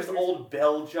like selling this, just but here's- old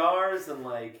bell jars and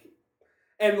like.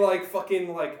 and like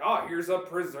fucking like, oh, here's a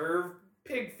preserved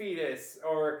pig fetus,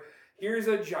 or here's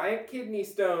a giant kidney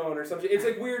stone, or something. It's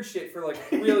like weird shit for like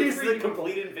really He's the creepy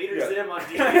complete Invader Yeah. Zim on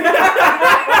TV.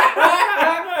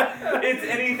 It's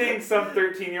anything some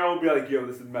 13-year-old will be like, yo,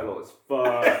 this is metal as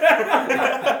fuck.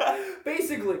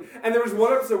 Basically, and there was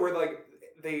one episode where like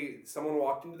someone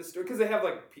walked into the store because they have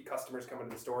like customers come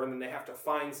into the store and then they have to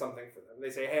find something for them. They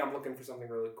say, hey, I'm looking for something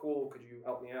really cool. Could you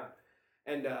help me out?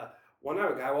 And one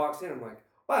night a guy walks in. I'm like,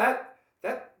 wow,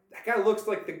 that guy looks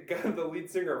like the lead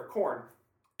singer of Korn.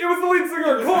 It was the lead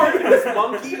singer of Korn. This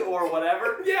monkey or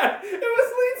whatever. Yeah, it was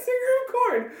the lead singer of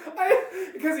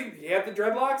Korn. Because he had the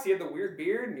dreadlocks, he had the weird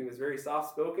beard, and he was very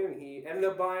soft spoken. He ended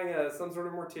up buying some sort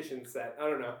of mortician set. I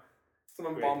don't know, some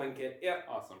embalming kit. Yeah.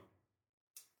 Awesome.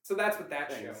 So that's what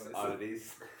that Thanks, show is.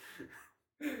 oddities.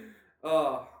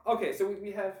 Okay, so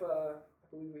we have I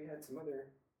believe we had some other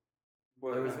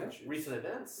What There was was mentions. recent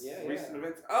events. Yeah. recent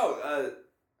events? Oh,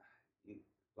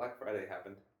 Black Friday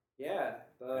happened. Yeah.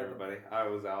 Everybody, I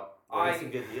was out. There were some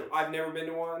good deals. I've never been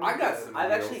to one. I got some. I've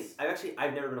deals.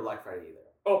 never been to Black Friday either.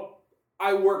 Oh,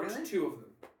 I worked Really? 2 of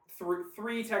them.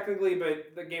 Three technically,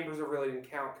 but the Game Preserve really didn't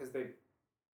count because they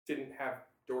didn't have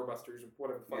doorbusters or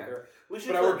whatever the fuck Yeah. they're. We should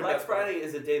But I know worked at Black Best Buy. Friday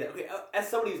is a day that, okay, as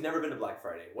somebody who's never been to Black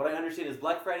Friday, what I understand is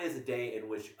Black Friday is a day in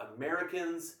which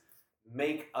Americans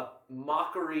make a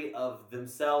mockery of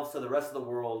themselves to the rest of the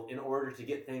world in order to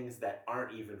get things that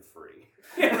aren't even free.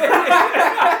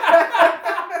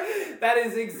 That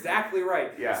is exactly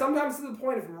right. Yeah. Sometimes to the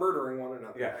point of murdering one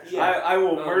another. Yeah. actually. Yeah. I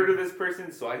will Um, murder this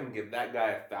person so I can give that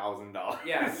guy $1,000.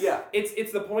 Yeah. Yeah.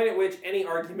 It's the point at which any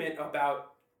argument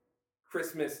about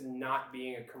Christmas not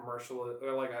being a commercial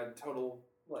or like a total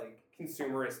like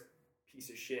consumerist piece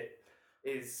of shit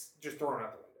is just thrown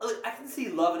out the window. Look, I can see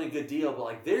love and a good deal, but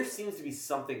like there seems to be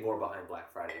something more behind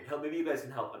Black Friday. And maybe you guys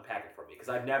can help unpack it for me because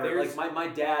I've never There's- like my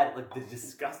dad, like the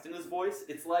disgust in his voice.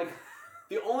 It's like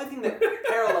the only thing that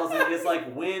parallels it is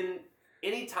like when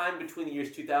any time between the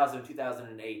years 2000 and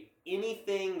 2008,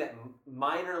 anything that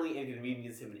minorly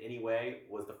inconvenienced him in any way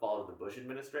was the fall of the Bush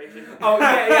administration. Oh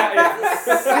yeah. It's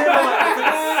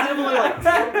a similar like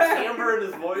timbre in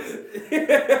his voice.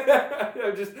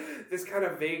 Just this kind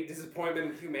of vague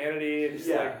disappointment in humanity, and just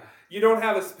Yeah. like you don't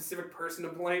have a specific person to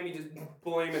blame, you just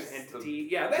blame an entity.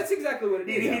 Yeah, that's exactly what it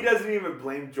is. He doesn't even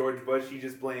blame George Bush. He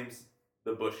just blames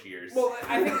the Bush years. Well,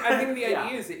 I think the Yeah.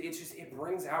 idea is it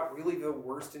brings out really the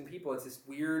worst in people. It's this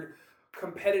weird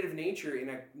competitive nature in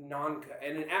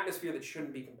an atmosphere that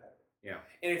shouldn't be competitive. Yeah.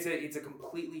 And it's a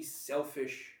completely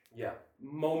selfish Yeah.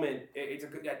 moment. It's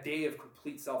a day of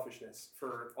complete selfishness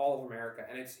for all of America,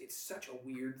 and it's such a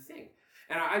weird thing.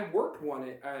 And I worked one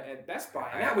at Best Buy,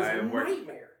 and that was a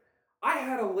nightmare. I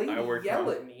had a lady yell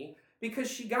at me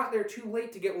because she got there too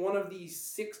late to get one of these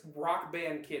 6 Rock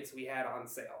Band kits we had on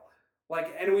sale.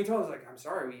 Like, and we told her, like, I'm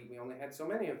sorry, we only had so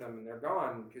many of them, and they're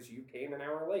gone because you came an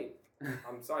hour late.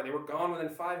 I'm sorry, they were gone within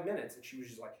 5 minutes. And she was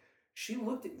just like, she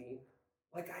looked at me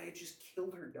like I had just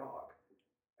killed her dog.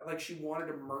 Like she wanted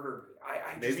to murder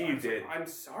me. Maybe you did. I'm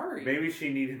sorry. Maybe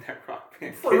she needed that Rock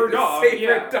Band For kit her to dog, save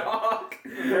yeah. her dog. A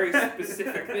very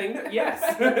specific thing. Yes.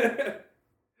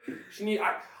 She need.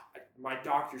 My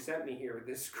doctor sent me here with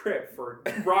this script for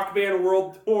Rock Band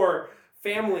World Tour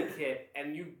family kit,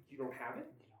 and you don't have it.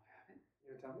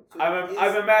 tell me.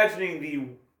 I'm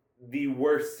imagining the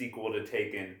worst sequel to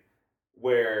Taken,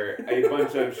 where a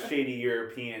bunch of shady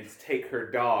Europeans take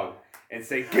her dog and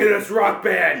say, "Get us Rock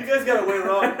Band." You guys got it way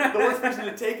wrong. The worst person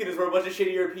to take it is where a bunch of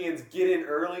shady Europeans get in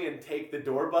early and take the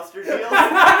doorbuster deal.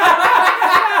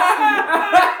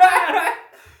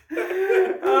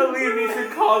 Liam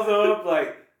Neeson calls up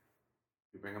like,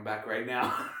 "You bring him back right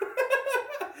now."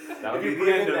 That would If be you the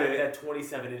bring end in of it. that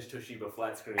 27-inch Toshiba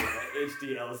flat screen,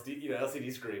 HD, LCD,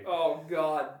 LCD screen. Oh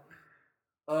God.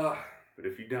 But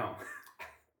if you don't,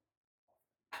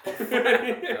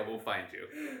 I will find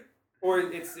you. Or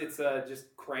it's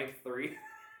just Crank 3.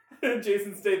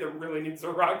 Jason Statham really needs a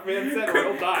Rock Band set or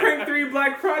he'll die. Crank 3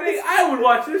 Black Friday. I would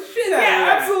watch the shit out of Yeah,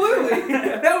 that. absolutely.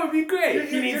 That would be great.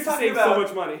 He needs to talking save about- so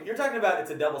much money. You're talking about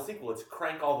it's a double sequel. It's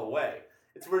Crank All the Way.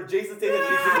 It's where Jason Statham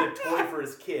needs to get a toy for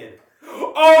his kid.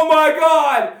 Oh my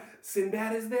God!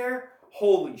 Sinbad is there?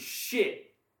 Holy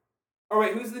shit! Oh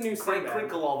wait, who's the new Crank Sinbad?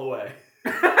 Crinkle All the Way.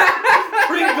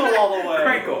 Crinkle All the Way.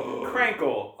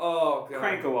 Crankle. Oh God.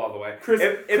 Crankle all the way. Chris-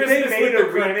 if Christmas they with made the a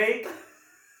crank. remake,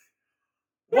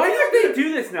 why don't they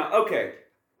do this now? Okay,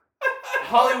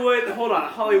 Hollywood. Hold on,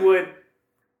 Hollywood.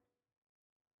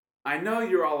 I know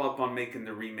you're all up on making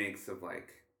the remakes of like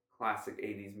classic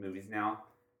 '80s movies now.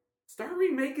 Start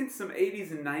remaking some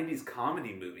 '80s and '90s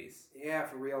comedy movies. Yeah,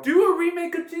 for real. Do a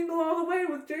remake of Jingle All the Way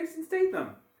with Jason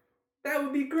Statham. That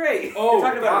would be great. Oh, You're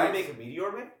talking about a guys. remake of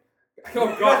Meteor Man? Oh You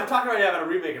guys are God. talking right now about a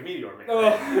remake of Meteor Man. Oh.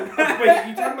 Wait,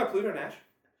 you talking about Pluto Nash?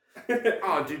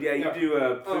 Oh, dude, yeah, you No. do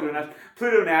Pluto Oh. Nash.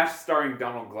 Pluto Nash starring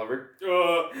Donald Glover.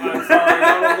 I'm sorry,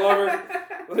 Donald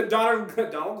Glover.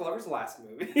 Donald Glover's last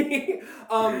movie.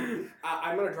 I'm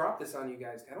gonna drop this on you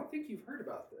guys. I don't think you've heard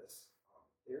about this.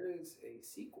 There is a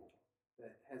sequel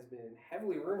that has been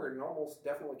heavily rumored and almost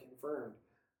definitely confirmed.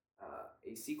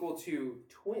 A sequel to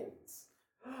Twins,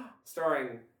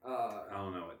 starring I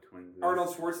don't know what twins is.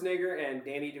 Arnold Schwarzenegger and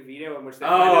Danny DeVito, in which they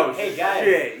Oh, Hey, guys.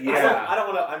 shit, yeah. I don't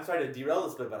want to. I'm sorry to derail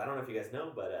this bit, but I don't know if you guys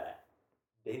know, but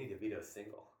Danny DeVito's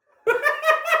single.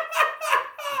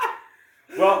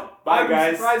 Well, bye, I'm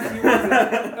guys. surprised he wasn't.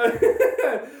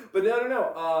 But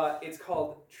no. It's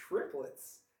called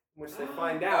Triplets, in which they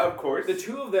find out. Of course. The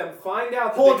two of them find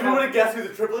out. That Hold, they do you want have- to guess who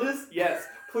the triplet is? Yes,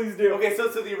 please do. Okay, so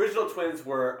the original twins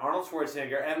were Arnold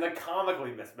Schwarzenegger and the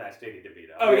comically mismatched Danny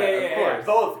DeVito. Oh yeah, of course.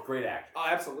 Both great actors. Oh,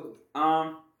 absolutely.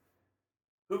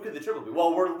 Who could the triple be?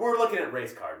 Well, we're looking at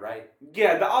race card, right?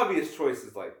 Yeah, the obvious choice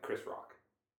is like Chris Rock.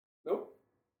 Nope.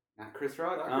 Not Chris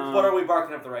Rock. Not Chris But are we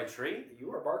barking up the right tree?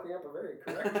 You are barking up a very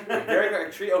correct tree. Very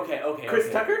correct tree. Okay. Chris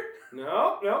okay. Tucker?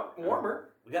 No,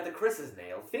 warmer. We got the Chris's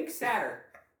nailed. Think Saturn.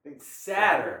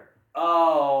 Saturn.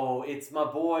 Oh, it's my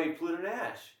boy Pluto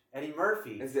Nash, Eddie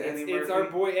Murphy. Is it Eddie Murphy? It's our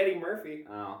boy Eddie Murphy.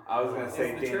 Oh, I was gonna It's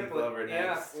say the Danny triplet. Glover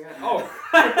next. Yeah. Oh,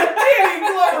 Danny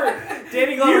Glover.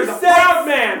 Danny Glover's You a said- proud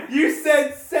man. You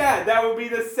said sad. That would be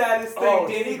the saddest thing Oh,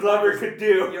 Danny Danny Glover Glover's- could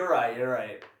do. You're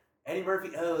right. Eddie Murphy.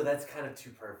 Oh, that's kind of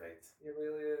too perfect. It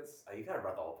really is. Oh, you gotta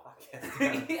brought the whole podcast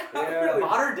down. Yeah. really.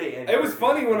 Modern day Eddie It was Murphy.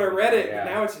 funny when I read it, Yeah.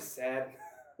 but now it's just sad.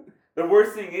 The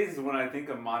worst thing is when I think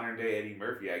of modern day Eddie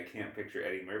Murphy, I can't picture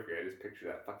Eddie Murphy. I just picture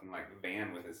that fucking like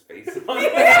van with his face on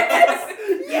it.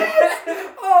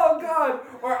 Yes! Oh God!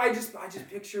 Or I just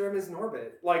picture him as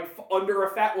Norbit, like under a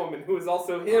fat woman who is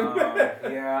also him. Yeah.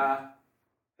 Yeah,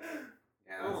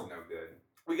 that's Oh. no good.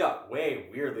 We got way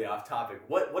weirdly off topic.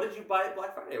 What did you buy at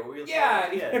Black Friday? What were you Yeah.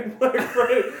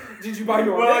 Did you buy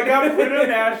Norbit? Well, I got Pluto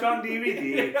Nash on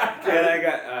DVD, and I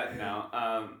got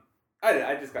no.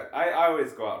 I just got. I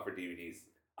always go out for DVDs.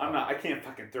 I can't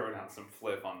fucking throw down some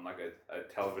flip on like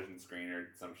a television screen or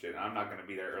some shit. I'm not gonna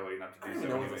be there early enough I to don't do even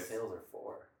so know what the anyways. sales are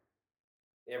for.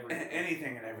 Everything.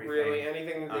 Anything and everything. Really,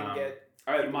 anything that they Um, get.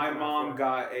 My people mom come out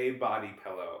got a body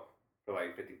pillow for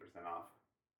like 50% off.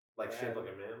 Like Yeah. shaped like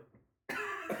a man.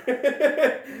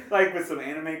 for. Like with some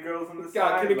anime girls on the God,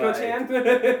 side. Kimiko like,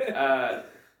 Chan.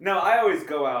 no, I always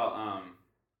go out.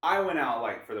 I went out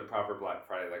like for the proper Black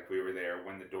Friday, like we were there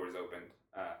when the doors opened,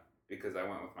 because I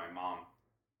went with my mom.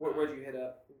 Where'd you hit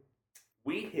up?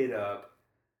 We hit up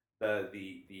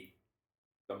the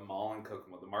mall in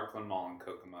Kokomo, the Markland Mall in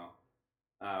Kokomo,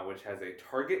 which has a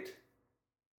Target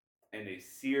and a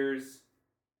Sears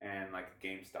and like a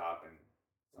GameStop and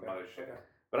some other shit. Okay.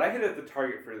 But I hit up the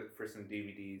Target for some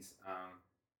DVDs.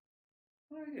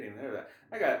 What did I get even there?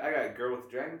 I got Girl with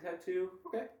the Dragon Tattoo.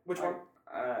 Okay. Which one?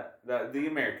 The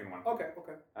American one. Okay.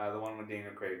 The one with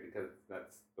Daniel Craig, because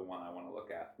that's the one I want to look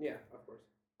at. Yeah, of course.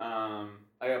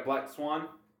 I got Black Swan.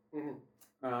 Mhm.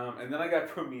 And then I got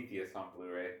Prometheus on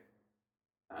Blu-ray.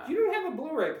 You don't have a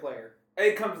Blu-ray player.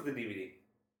 It comes with the DVD.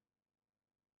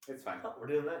 It's fine. Oh, we're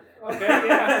doing that now. Okay,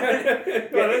 yeah.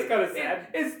 Well, that's kind of sad.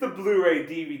 It's the Blu-ray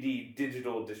DVD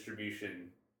digital distribution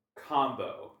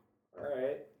combo. All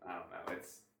right. I don't know.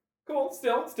 It's. Cool.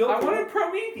 Still. I cool. wanted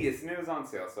Prometheus, and it was on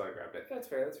sale, so I grabbed it. That's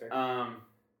fair. That's fair.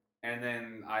 And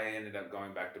then I ended up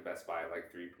going back to Best Buy at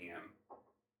like 3 p.m.,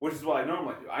 which is what I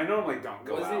normally do. I normally don't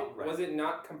go out. Was it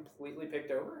not completely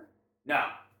picked over? No.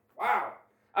 Wow.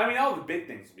 I mean, all the big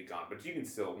things will be gone, but you can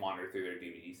still wander through their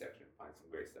DVD section and find some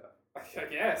great stuff. I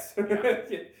guess.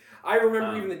 Yeah. I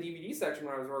remember even the DVD section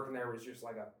when I was working there was just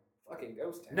like a fucking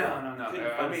ghost town. No. Couldn't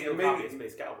I find mean, a copy of maybe.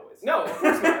 Space Cowboys. No, of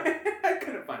course not. I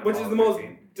couldn't find. Which all is the of most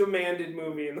 13. demanded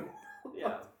movie in the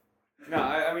Yeah. No,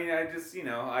 I mean, I just,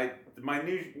 my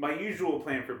usual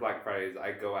plan for Black Friday is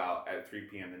I go out at 3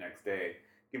 p.m. the next day,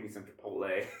 give me some Chipotle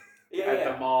at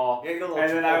the mall, Yeah, and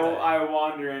then I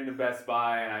wander into Best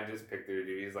Buy and I just pick through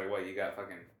DVDs. Like, what, you got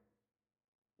fucking,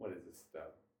 what is this stuff?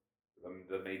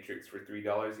 The Matrix for $3?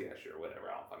 Yeah, sure,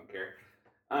 whatever, I don't fucking care.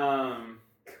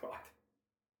 God.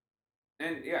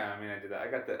 And yeah, I mean, I did that. I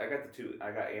got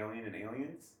got Alien and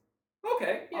Aliens.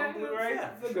 Okay, yeah, On Blu-ray? yeah,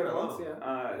 the good Sure, ones, alone.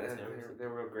 yeah. They're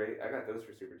real great. I got those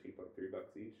for super cheap, like $3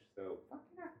 each. So fuck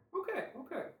yeah. Okay.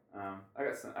 I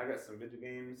got some video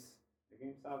games. The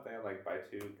GameStop, they have like buy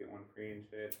two get one free and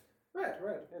shit. Right.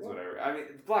 It's whatever. I mean,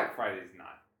 Black Friday is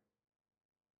not.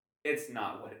 It's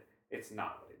not what it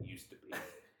used to be.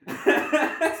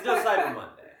 It's no Cyber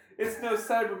Monday. It's no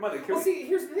Cyber Monday. See,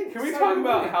 here's the thing. Can we Cyber talk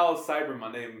about Monday- how Cyber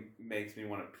Monday makes me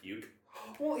want to puke?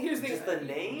 Well, here's the thing. Just the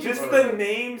name? Just Or- the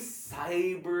name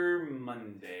Cyber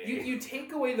Monday. You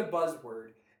take away the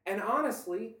buzzword, and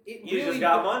honestly, it You really just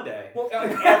got Monday. Well,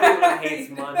 Everyone hates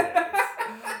Mondays.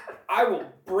 I will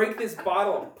break this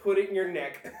bottle and put it in your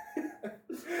neck.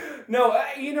 No,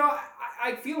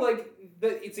 I feel like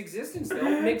its existence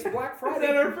though makes Black Is Friday.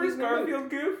 that our first completely right. Garfield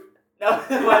goof? No,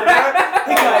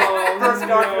 guys, first no.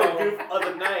 Garfield goof of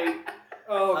the night.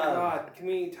 Oh God! Can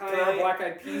we tie can in a I- Black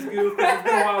Eyed Peas goof? 'Cause it's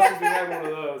been a while since we had one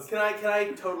of those. Can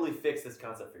I totally fix this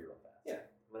concept for you real fast? Yeah.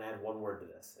 I'm gonna add one word to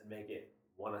this and make it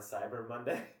 "Wanna Cyber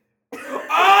Monday."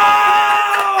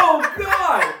 Oh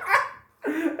God!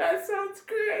 That sounds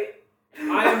great.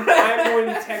 I am going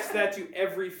to text that to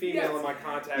every female Yes. in my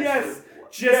contacts. Yes. list,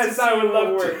 just Yes, to I see would what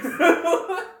love works.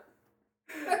 to.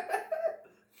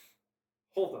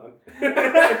 Hold on.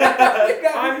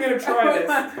 I'm gonna try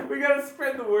this. We gotta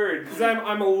spread the word. Because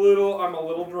I'm a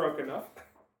little drunk enough.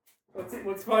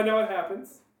 Let's find out what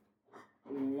happens.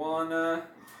 Wanna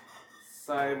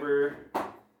Cyber.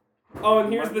 Oh,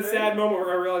 and here's the Monday? sad moment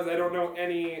where I realize I don't know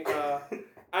any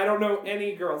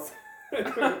girls,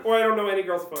 or I don't know any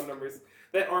girls' phone numbers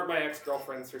that aren't my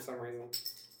ex-girlfriends for some reason.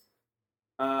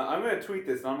 I'm gonna tweet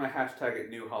this and I'm gonna hashtag it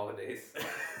New Holidays.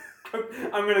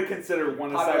 I'm gonna consider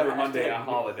Wanna How about Cyber Monday a hashtag-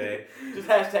 holiday. Just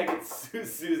hashtag it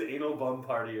Sue's anal bum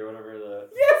party or whatever the.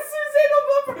 Yes, Susan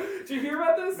Bumper. Did you hear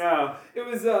about this? No. It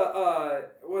was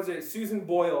what was it Susan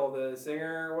Boyle, the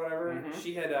singer or whatever? Mhm.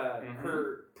 She had Mhm.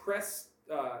 her press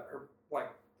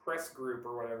press group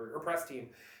or whatever, her press team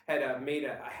had made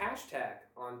a hashtag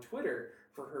on Twitter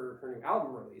for her new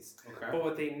album release. Okay. But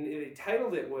what they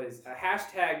titled it was a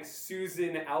hashtag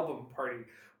Susan album party,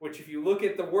 which if you look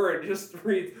at the word just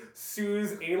reads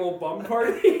Sue's anal bum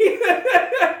party.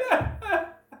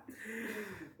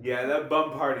 Yeah, that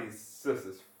bum party's sus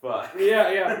as fuck.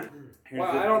 yeah. Here's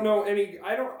Well, the- I don't know any.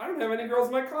 I don't have any girls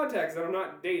in my contacts that I'm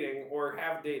not dating or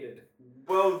have dated.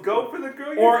 Well, go for the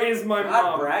girl. Or is my God,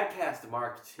 mom? broadcast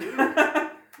Mark too.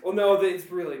 Well, no, it's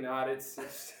really not. It's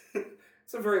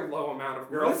a very low amount of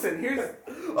girls. Listen, here's.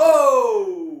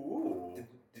 Oh.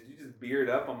 Did you just beard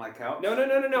up on my couch?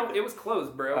 No. It was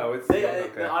closed, bro. Oh, it's They, okay.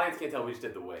 The audience can't tell we just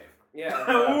did the wave. Yeah.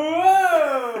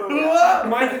 Whoa!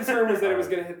 My concern was that it was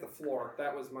going to hit the floor.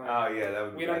 That was my. Oh yeah, that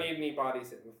would. We don't need any bodies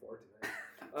hitting the floor today.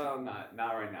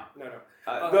 Not right now. No.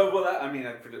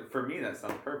 For me, that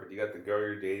sounds perfect. You got the girl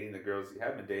you're dating, the girls you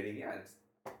have been dating. Yeah, it's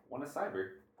one a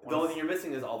cyber. The only thing you're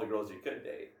missing is all the girls you could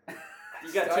date.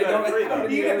 You got I 2 out of don't- 3 though.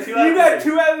 you got- You got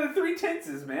 2 out of the 3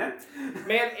 chances, man.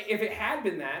 Man, if it had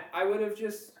been that, I would have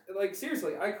just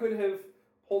seriously. I could have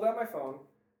pulled out my phone.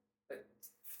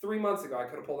 3 months ago, I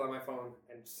could have pulled out my phone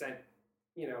and sent,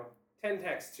 10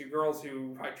 texts to girls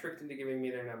who I tricked into giving me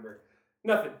their number.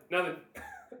 Nothing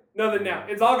now.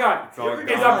 It's all gone. It's all It's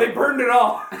gone. up. They burned it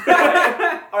all.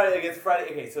 All right, like it's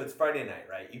Friday. Okay, so it's Friday night,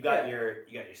 right? You got your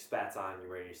spats on. You're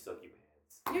wearing your silky pants.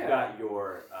 Yeah. You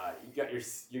got your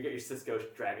Cisco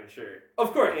dragon shirt.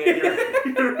 Of course. And your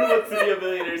Who Wants to Be a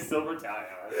Millionaire silver tie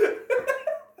on.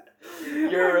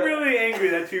 You're really angry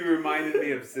that you reminded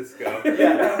me of Cisco.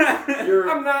 Yeah.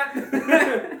 I'm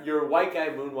not. You're a white guy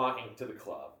moonwalking to the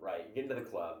club, right? You get into the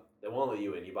club. They won't let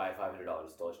you in. You buy $500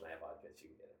 Stolish Night vodka. So you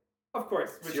can get it. Of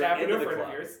course, So which you're happened to into a the friend of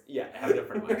club. yours. Yeah, I have a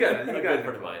friend of mine. You got it, A you good got it.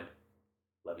 friend of mine.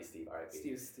 Love you, Steve. R.I.P.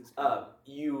 Steve's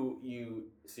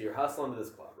So you're hustling to this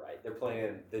club, right? They're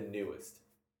playing the newest,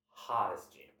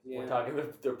 hottest jam. Yeah. We're talking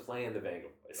about they're playing the Venga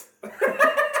Boys.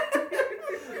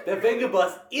 The Venga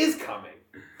Bus is coming.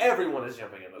 Everyone is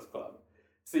jumping in this club.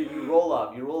 So you roll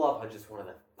up on just one of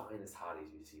the finest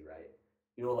hotties you see, right?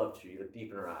 You roll up to her, you look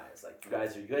deep in her eyes, like you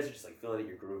guys are just like feeling it,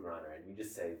 you're grooving on her, and you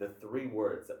just say the 3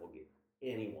 words that will get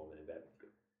any woman in bed with you.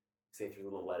 You say 3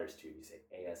 little letters to you, you say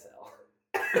ASL.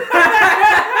 Because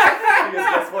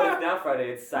guess what? It's now Friday,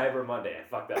 it's Cyber Monday. I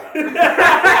fucked that up.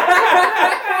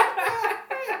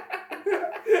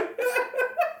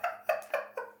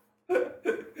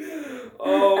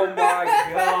 Oh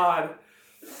my god.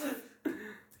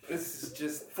 This is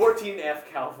just 14F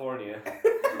California.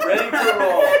 Ready to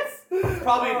roll. It's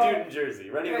probably a dude in Jersey.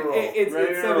 Ready to roll. It's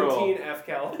Ready to roll. 17F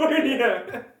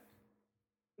California.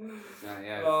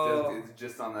 Yeah, Oh. it's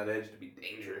just on that edge to be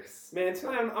dangerous. Man,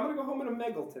 tonight I'm gonna go home and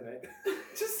omegle tonight.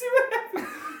 Just see what happens.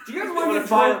 Do you guys You want to want get to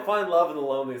drunk? find love in the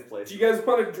loneliest place. Do you guys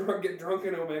want to get drunk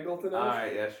in omegle tonight?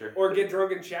 Alright, yeah, sure. Or get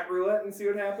drunk in chat roulette and see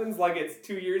what happens? Like it's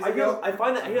 2 years I ago.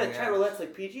 find that Yeah. chat roulette's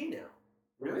like PG now.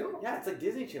 Really? Yeah, it's like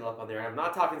Disney Channel up on there. I'm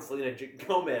not talking Selena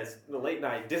Gomez, the late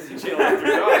night Disney Channel after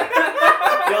dark.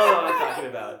 You all know what I'm talking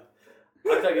about.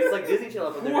 It's like Disney Channel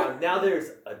up on there now. Now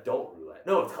there's adult roulette.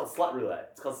 No, it's called slut roulette.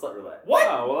 It's called slut roulette. What?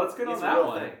 Oh, well, let's get on It's a that real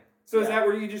one. thing. So is Yeah. that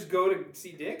where you just go to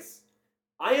see dicks?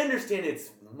 I understand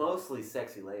it's mostly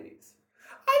sexy ladies.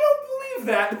 I don't believe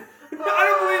that. I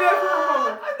don't believe that for a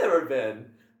moment. I've never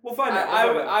been. We'll find out.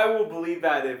 I will believe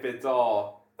that if it's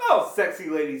all Oh, sexy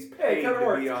ladies Hey, it paid kinda to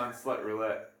works. be on slut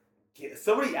roulette. Yeah,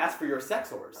 somebody asked for your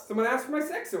sex orders. someone asked for my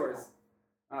sex source.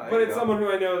 Oh, there But you it's go. someone who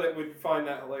I know that would find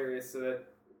that hilarious, so that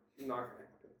I'm not gonna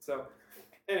happen. So,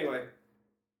 anyway,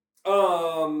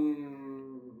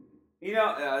 You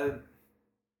know,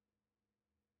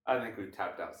 I think we've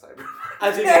tapped out cyber.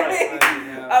 I think Yay!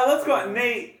 right. Let's go on.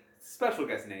 Nate, special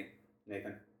guest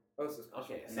Nathan. Oh, this is-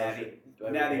 Okay, so Natty. do I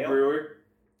Natty inhale? Brewer.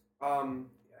 I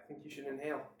think you should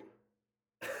inhale.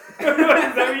 Is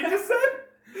that what you just said?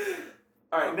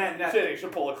 All right, Nat. Shit, you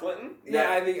should pull a Clinton.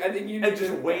 Yeah, I think you need And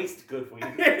just to waste good weed. Bill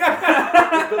Clinton,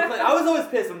 I was always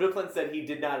pissed when Bill Clinton said he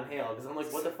did not inhale because I'm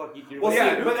like, what the fuck? You're Well,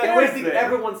 wasting, see, but you're cares wasting then?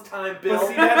 everyone's time, Bill. But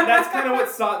see, that's kind of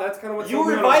what you sold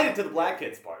were me on- invited to the Black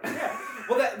Kids party. Yeah.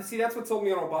 Well, that's what sold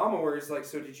me on Obama, where he's like,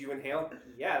 so did you inhale?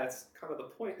 Yeah, that's kind of the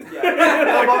point.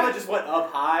 Yeah. Obama just went up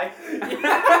high.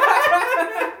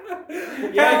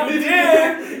 Yeah, you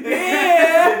did.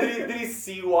 Yeah. Did he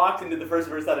sea-walked into the first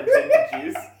verse out of Gin and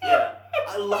Juice? Yeah.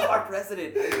 I love our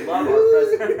president. I love our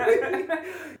president.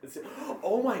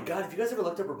 Oh my god, have you guys ever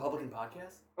looked up Republican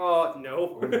podcasts? Oh,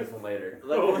 no. We're gonna do this one later.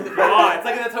 Like, Oh, God. God. It's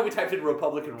like that's how we typed in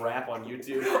Republican rap on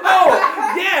YouTube.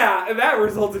 Oh, yeah, and that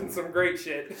resulted in some great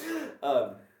shit.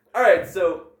 Alright,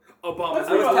 so Obama. Let's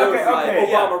I was move on. tapped Okay, by-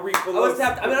 okay, yeah. Obama I was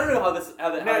tapped. I mean, I don't know how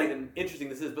Natty- even interesting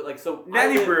this is, but like, so I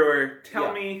Natty live- Brewer, tell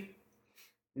Yeah. me,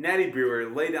 Natty Brewer,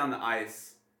 lay down the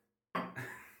ice.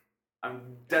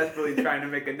 I'm desperately trying to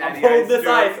make a natty holding ice this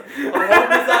joke. ice. I'm holding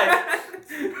this ice.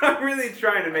 I'm really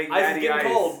trying to make Ice is natty getting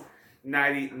ice, cold.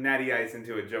 natty ice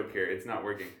into a joke here. It's not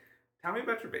working. Tell me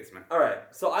about your basement. All right,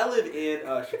 so I live in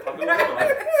Chicago,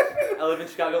 Illinois. I live in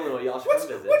Chicago, Illinois. Y'all should come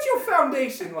visit. What's your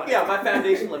foundation like? Yeah, my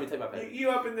foundation. Let me take my You, pen.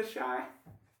 you up in the shy?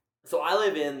 So I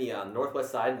live in the northwest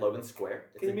side, Logan Square.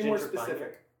 It's Can you a be more gentrified-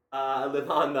 specific? I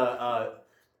live on the. I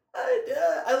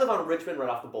live on Richmond, right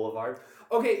off the boulevard.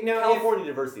 Okay, now California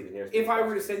University, the nearest. if I were to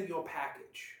university. send you a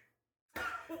package,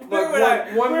 Where like would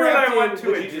I- one where would I wrapped want in- to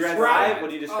would you address describe? that?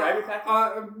 Would you describe your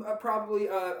package? Probably,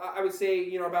 I would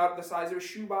say, about the size of a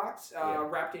shoebox, Yeah.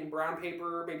 wrapped in brown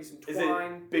paper, maybe some Is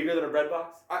twine. it bigger than a bread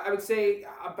box? I would say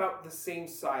about the same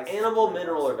size. as Animal, a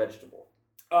mineral, or vegetable?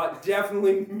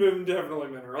 definitely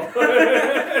mineral.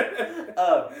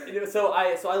 So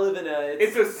I live in a.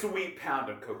 It's a sweet pound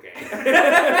of cocaine.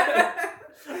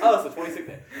 Oh, so 26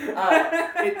 days.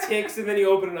 It ticks, and then you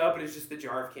open it up, and it's just a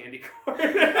jar of candy corn.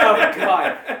 Oh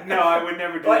God! No, I would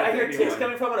never do But that I to hear anyone. ticks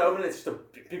coming from it. Open it, it's just a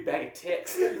big bag of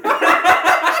ticks.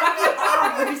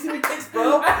 Ah, have you seen me ticks,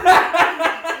 bro?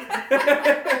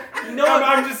 You know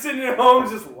I'm just sitting at home,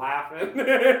 just laughing.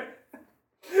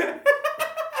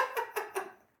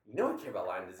 You know I care about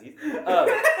Lyme disease. So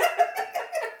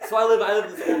I live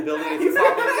in this old building. It's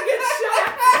probably get shot.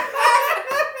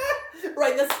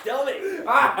 right in the stomach.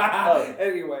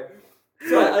 Anyway.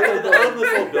 So I live in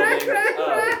this old building.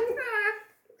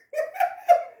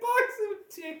 Box of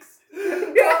ticks.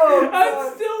 Oh, God. I'm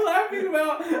still laughing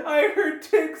about. I heard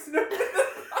ticks.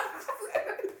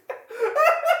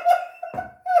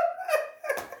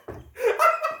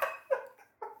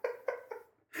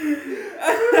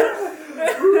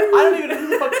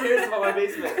 about my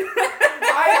basement.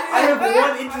 I have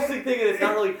one interesting thing, and it's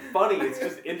not really funny. It's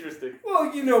just interesting.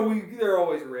 Well, there are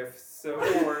always riffs, so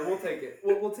don't worry. We'll take it.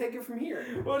 We'll take it from here.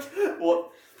 Well,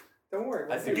 Don't worry.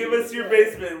 I We'll see. take Give it. us your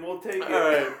basement and we'll take it. all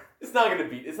right. It's not gonna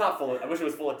be. It's not full. I wish it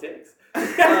was full of ticks.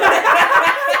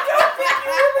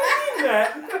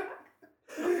 That.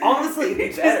 Honestly, it'd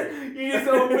be better. You just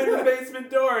open the basement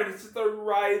door and it's just a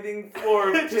writhing floor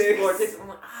of Just ticks. more ticks. I'm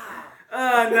like, ah.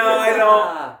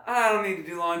 No, I don't need to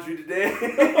do laundry today.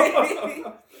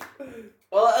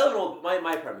 Well, I don't know.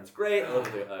 My apartment's great. I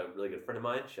live with a really good friend of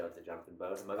mine. Shout out to Jonathan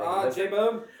Bowes.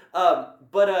 J-Bone.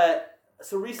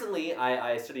 So recently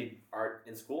I studied art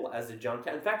in school, as did John.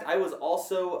 In fact, I was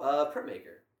also a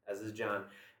printmaker, as is John.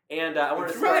 And I wanted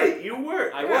That's to start, right, you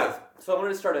were. I was. So I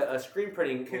wanted to start a screen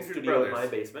printing Kindred studio in brothers.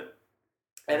 my basement.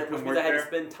 And Come which means work I had there. to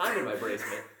spend time in my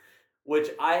basement. Which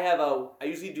I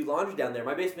usually do laundry down there.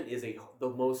 My basement is the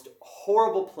most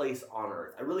horrible place on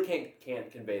earth. I really can't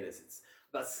convey this. It's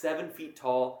about 7 feet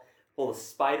tall, full of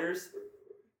spiders.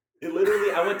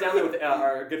 I went down there with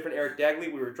our good friend Eric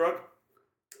Dagley. We were drunk.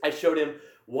 I showed him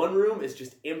one room is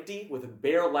just empty with a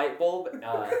bare light bulb.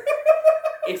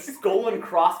 A skull and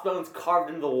crossbones carved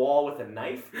into the wall with a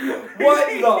knife. What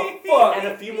the fuck? And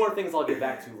a few more things I'll get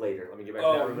back to later. Let me get back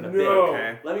to that room in a bit. no.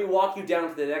 Okay. Let me walk you down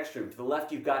to the next room. To the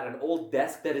left, you've got an old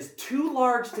desk that is too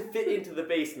large to fit into the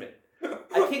basement.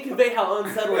 I can't convey how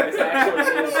unsettling this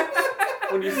actually is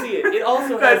when you see it. It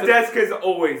also has That desk has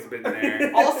always been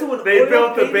there. also an They oil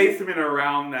built the painting- basement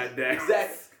around that desk.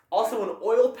 Exactly. Also an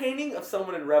oil painting of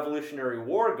someone in Revolutionary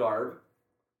War garb,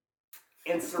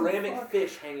 and ceramic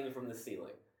fish hanging from the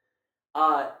ceiling.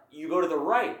 You go to the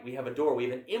right, we have a door. We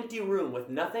have an empty room with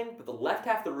nothing, but the left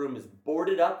half of the room is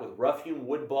boarded up with rough-hewn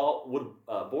wood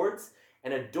boards,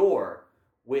 and a door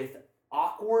with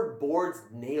awkward boards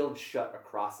nailed shut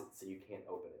across it so you can't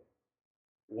open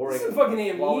it. This is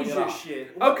fucking walling it amnesia off.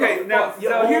 shit. What Okay, the now fuck? Yeah,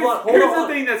 so hold here's, on, hold here's on.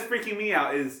 the thing that's freaking me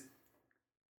out is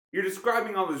you're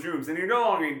describing all those rooms and you're no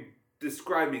longer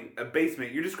describing a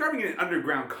basement. You're describing an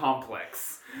underground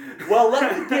complex. Well,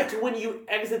 let me get to when you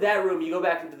exit that room, you go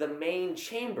back into the main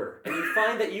chamber, and you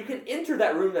find that you can enter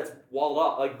that room that's walled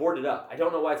off, like boarded up. I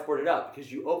don't know why it's boarded up,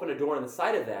 because you open a door on the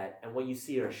side of that, and what you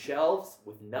see are shelves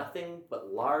with nothing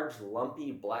but large,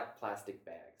 lumpy, black plastic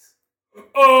bags.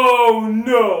 Oh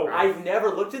no! I've never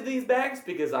looked at these bags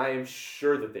because I am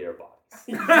sure that they are bodies.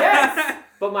 Yes!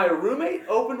 But my roommate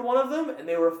opened one of them, and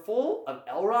they were full of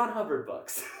L. Ron Hubbard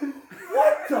bucks.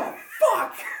 What the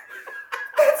fuck?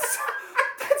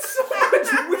 That's so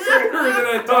much weirder than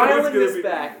I thought it was Dialing gonna this be.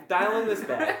 back. Dialing this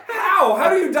back. How? How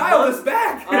do you dial this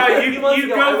back? Uh, No, a few months you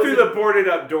ago, I go was through in- the boarded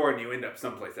up door and you end up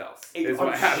someplace else. Is I'm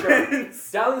what sure.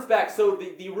 happens. Dialing this back, so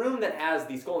the room that has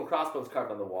the skull and crossbones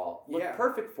carved on the wall looked Yeah.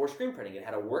 perfect for screen printing. It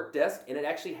had a work desk, and it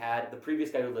actually had, the previous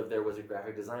guy who lived there was a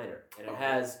graphic designer. And it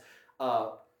has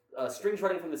strings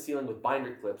running from the ceiling with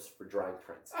binder clips for drawing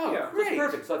prints. Oh, Yeah. So it's great.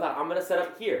 perfect. So I thought, I'm going to set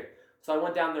up here. So I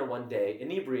went down there one day,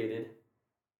 inebriated.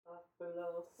 I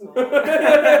was You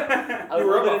a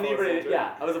were a little bit Buffalo inebriated. soldier.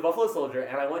 Yeah, I was a Buffalo Soldier,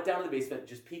 and I went down to the basement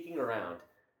just peeking around,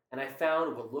 and I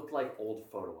found what looked like old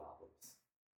photo albums.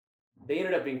 They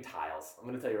ended up being tiles. I'm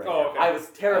going to tell you right Oh, now. okay. I was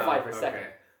terrified Oh, for a second. okay.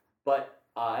 But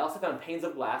I also found panes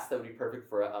of glass that would be perfect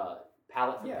for a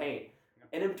palette for Yeah. paint.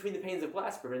 And in between the panes of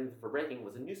glass preventing for breaking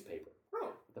was a newspaper.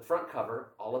 Oh. The front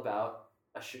cover, all about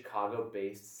a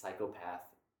Chicago-based psychopath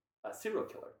serial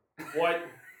killer What?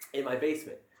 in my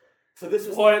basement. So this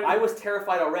was, What? I was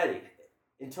terrified already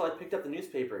until I picked up the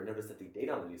newspaper and noticed that the date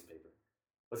on the newspaper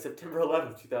was September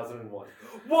 11th, 2001.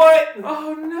 What?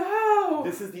 Oh no!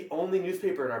 This is the only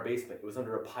newspaper in our basement. It was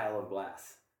under a pile of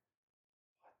glass.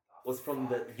 It was from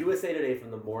the USA Today from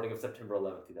the morning of September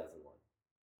 11th, 2001.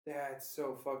 That's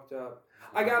so fucked up.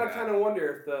 I gotta Yeah. kind of wonder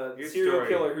if the Your serial story.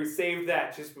 killer who saved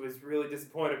that just was really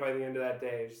disappointed by the end of that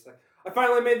day. Just like, I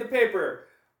finally made the paper.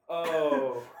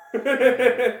 Oh.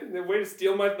 The way to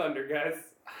steal my thunder, guys.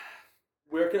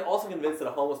 We're also convinced that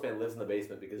a homeless man lives in the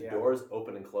basement because Yeah. doors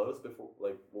open and close before,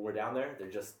 like when we're down there. They're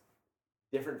just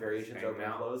different variations Hanging open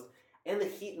and out. closed. And the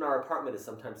heat in our apartment is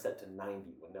sometimes set to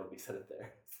 90 when nobody set it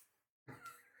there.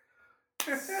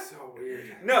 So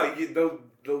weird. No,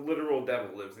 the literal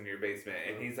devil lives in your basement,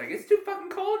 and he's like, "It's too fucking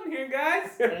cold in here,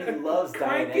 guys. And he loves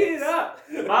dying Crank it eggs. up,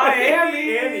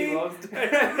 Miami." Andy loves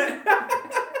that.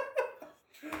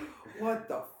 What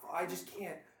the I just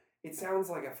can't. It sounds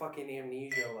like a fucking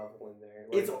amnesia level in there.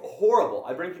 Like, It's horrible.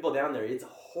 I bring people down there. It's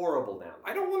horrible down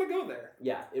there. I don't want to go there.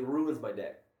 Yeah, it ruins my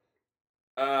day.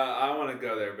 I want to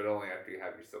go there, but only after you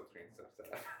have your silkscreen stuff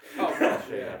set up. Oh, gosh,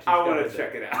 yeah. I want to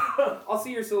check it out. I'll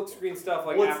see your silkscreen stuff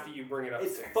Well, after you bring it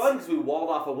upstairs. It's fun because we walled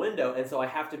off a window, and so I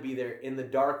have to be there in the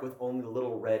dark with only the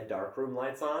little red darkroom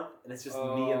lights on, and it's just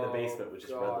me in the basement with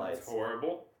just red God. lights. It's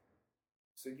horrible.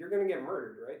 So you're gonna get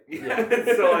murdered, right?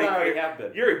 Yeah. So I already like, have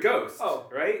been. you're a ghost. Oh.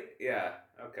 Right? Yeah.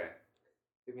 Okay.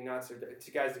 Did we not survive?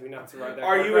 Guys, did we not survive that?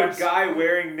 Are car you a crash? guy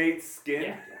wearing Nate's skin?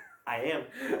 Yeah. I am.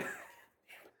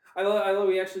 I love.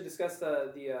 We actually discussed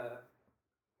the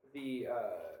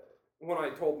when I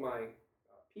told my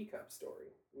pea cup story.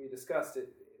 We discussed it.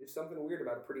 There's something weird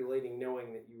about a pretty lady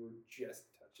knowing that you were just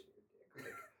touching your dick,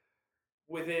 like,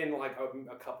 within like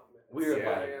a couple minutes. Weird,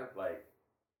 Yeah. like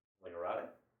erotic.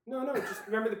 No, just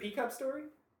remember the pea cup story.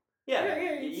 Yeah,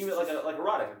 Yeah, you mean like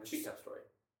erotic, like the sheet cup story.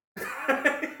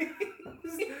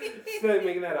 Just like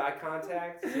making that eye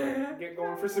contact, just like get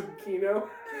going for some Kino.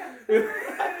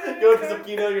 Go for some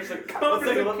Kino, you're just like, Go let's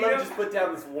for some let me Kino. just put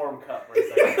down this warm cup for a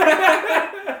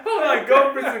second. Hold on,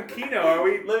 going for some Kino. Are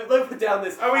we let me put down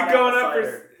this. Are we hot going apple up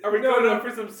cider. for? Are we No, going no. up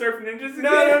for some surf ninjas again?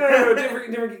 No.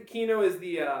 Different. Kino is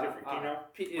the Different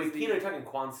Kino? Wait, Kino, you're talking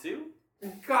Kwansu?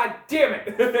 God damn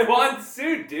it!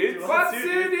 Kwansu, dude.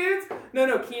 Kwansu, dudes.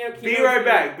 No, Kino. Be right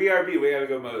back. BRB. We gotta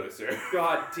go moto, sir.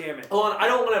 God damn it! Hold on, I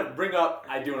don't want to bring up.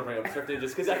 I do want to bring up Surf Ninjas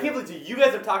because I can't believe you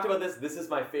guys have talked about this. This is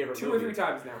my favorite. 2 movie. or 3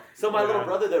 times now. So my Yeah. little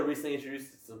brother though recently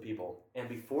introduced it to some people, and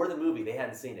before the movie, they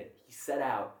hadn't seen it. He set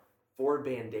out 4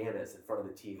 bandanas in front of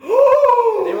the TV.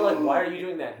 And they were like, "Why are you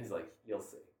doing that?" He's like, "You'll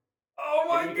see." Oh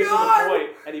my And he gets to god! the point,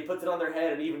 and he puts it on their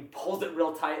head, and he even pulls it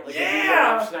real tight, like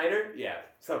Yeah! Rob Schneider. Yeah.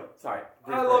 So sorry.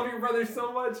 I love your brother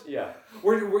so much. Yeah.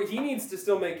 He needs to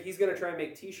still make. He's gonna try and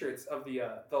make T-shirts of the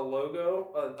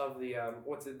logo of the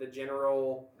what's it? The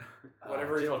General,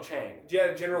 whatever. General Chang.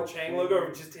 Yeah, General Chang logo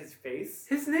of just his face.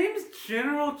 His name's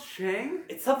General Chang.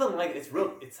 It's something like it's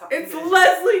real. It's It's Leslie.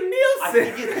 Leslie Nielsen. I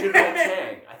think it's General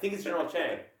Chang. I think it's General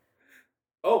Chang.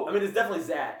 Oh, I mean, it's definitely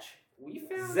Zatch. we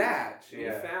found Zatch. We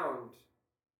Yeah. found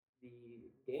the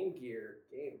Game Gear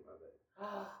game of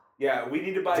it. Yeah. We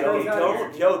need to buy. Don't-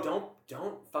 a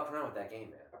Don't fuck around with that game,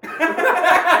 man.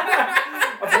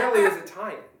 Apparently, it was a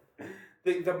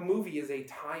tie-in. The movie is a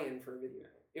tie-in for a video game.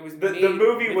 It was The made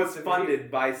movie with was the funded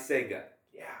by Sega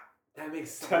Yeah, That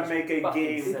makes so to much make a fucking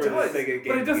game sense. for it the does, Sega Game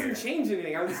but it doesn't Gear. change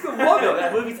anything. I still love No, it.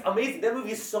 that movie's amazing. That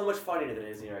movie is so much funnier than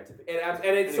Disney Interactive.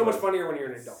 And it's so much Anyways. funnier when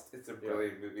you're an adult. It's a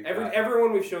brilliant movie.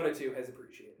 Everyone we've shown it to has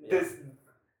appreciated it. This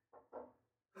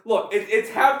Look, it's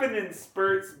happened in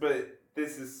spurts, but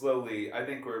this is slowly. I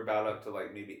think we're about up to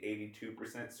like maybe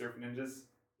 82% Surf Ninjas.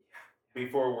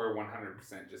 Before we're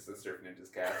 100% just the Surf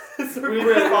Ninjas cast. we really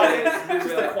really thought it. it. We Just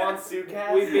really- the Kwansu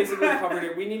cast. we basically covered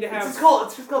it. We need to have. It's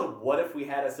just called What If We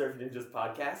Had a Surf Ninjas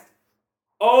podcast?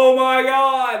 Oh my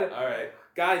god, All right.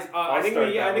 guys! I I'll think start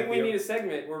we that I think with we you. need a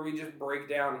segment where we just break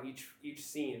down each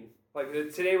scene. Like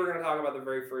today, we're gonna talk about the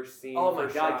very first scene. Oh my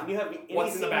first god, shot. can you have me any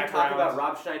What's in scene the you talk background? about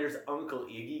Rob Schneider's Uncle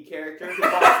Iggy character? who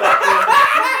pops up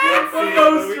in The one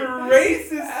most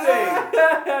scene? racist thing.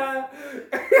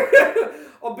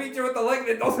 I'll beat you with the leg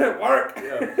that doesn't work.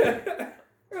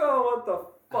 Oh, what the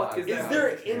fuck is Is that?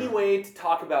 there any way to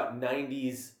talk about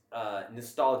 90s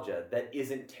nostalgia that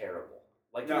isn't terrible?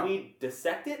 Like, can No. we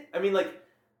dissect it? I mean, like,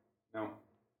 No.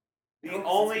 No, The it's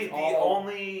only all-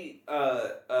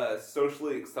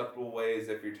 socially acceptable way is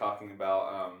if you're talking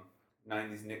about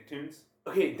 90s Nicktoons.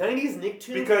 okay, 90s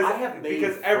Nicktoons, Because I have made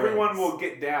because everyone friends. will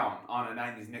get down on a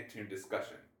 90s Nicktoon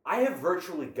discussion. I have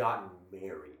virtually gotten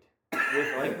married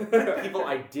with, like, people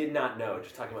I did not know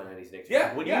just talking about 90s Nicktoons.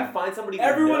 Yeah, When yeah. you find somebody who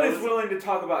Everyone knows, is willing to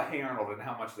talk about Hey Arnold and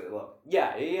how much they love it.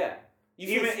 Yeah. You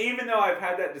see- Even though I've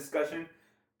had that discussion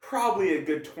probably a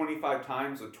good 25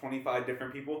 times with 25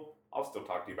 different people, I'll still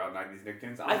talk to you about 90s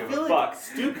Nicktoons. I I don't feel give a like fuck.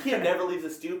 Stoop Kid Never Leaves a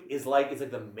Stoop is like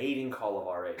the mating call of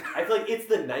our age. I feel like it's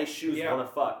the nice shoes Yeah. wanna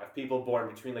fuck of people born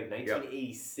between like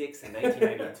 1986 and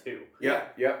 1992.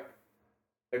 Yep.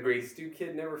 Agreed. Stu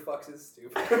Kid never fucks his Stu.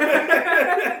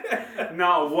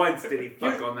 Not once did he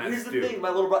fuck on that Here's stoop. the thing, my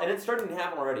little brother, and it's starting to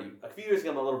happen already. A few years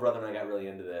ago, my little brother and I got really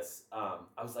into this. I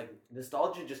was like,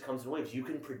 nostalgia just comes in waves. You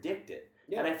can predict it,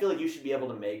 Yeah. and I feel like you should be able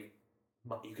to make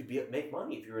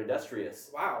money if you're industrious.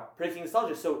 Wow. Predicting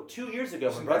nostalgia. So 2 years ago,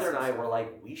 my Some brother and investment I stuff. were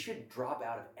like, we should drop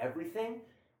out of everything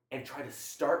and try to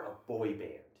start a boy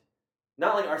band.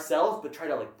 Not like ourselves, but try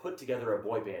to like put together a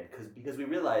boy band because we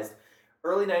realized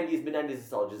early 90s, mid 90s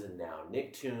nostalgia is in now.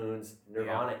 Nicktoons,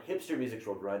 Nirvana, hipster music's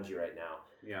real grungy right now.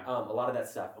 Yeah. A lot of that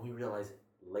stuff, and we realized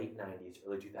late 90s,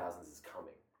 early 2000s is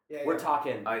coming. Yeah. We're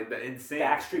talking The insane.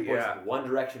 Backstreet Boys, Yeah. One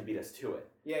Direction beat us to it.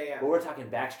 Yeah. But we're talking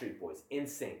Backstreet Boys,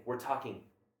 NSYNC. We're talking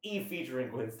Eve featuring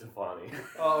Gwen Stefani.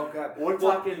 Oh god. We're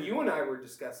Well, talking- You and I were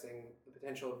discussing the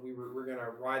potential if we're gonna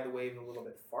ride the wave a little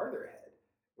bit farther ahead.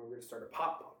 We're gonna start a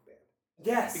pop punk band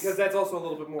Yes. because that's also a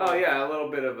little bit more. Oh yeah, a little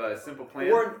bit of a Simple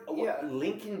Plan. Or Yeah.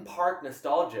 Linkin Park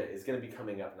nostalgia is going to be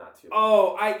coming up not too long.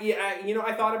 Oh, I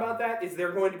thought about that. Is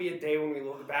there going to be a day when we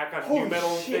look back on Holy new metal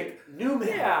and think, shit. New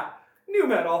metal. yeah, new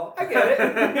metal, I get it.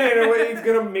 In a way, it's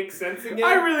gonna make sense again.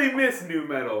 I really miss new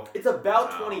metal. It's about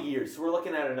Wow. 20 years, so we're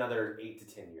looking at another 8 to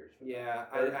 10 years. Yeah,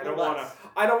 Or I don't less. want to.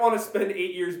 I don't want to spend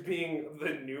 8 years being the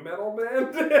new metal band.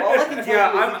 All I can tell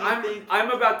Yeah, you is if you think- I'm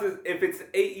about to. If it's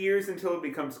 8 years until it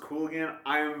becomes cool again,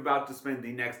 I am about to spend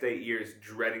the next 8 years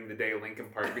dreading the day Linkin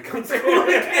Park becomes cool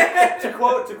again. to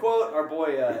quote our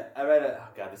boy, I read a. Oh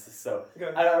god, this is so.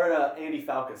 Okay. I read Andy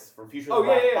Falkus from Future Oh, of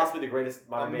the Left, yeah. possibly the greatest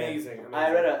modern band. Amazing.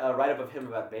 I read a write up of him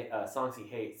about songs he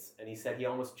hates, and he said he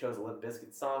almost chose a Limp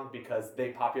Bizkit song because they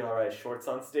popularized shorts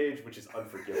on stage, which is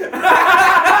unforgivable.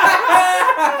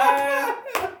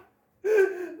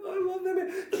 I love that man.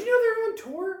 Did you know they're on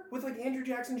tour with like Andrew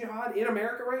Jackson Jihad in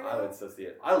America right now? I would so see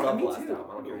it. I love Me the last too. album.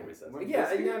 I don't care what anybody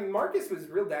says. Yeah, and Marcus was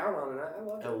real down on it. I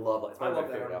love I it. love it. It's I my love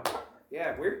favorite that album.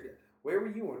 Yeah, where were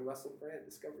you when Russell Brand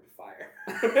discovered fire?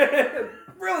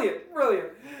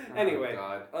 Brilliant. Anyway,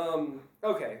 Oh,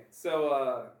 God. okay, so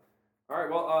all right,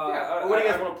 well, Yeah, What do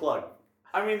you guys want to plug?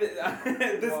 I mean,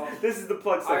 Well, this is the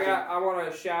plug section. I want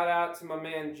to shout out to my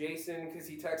man Jason because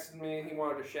he texted me. He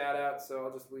wanted a shout out, so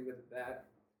I'll just leave it at that.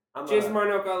 I'm, Jason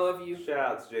Marnock, I love you. Shout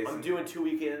outs, Jason. I'm doing 2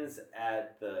 weekends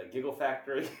at the Giggle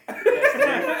Factory.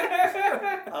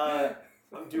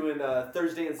 I'm doing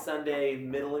Thursday and Sunday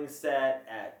middling set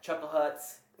at Chuckle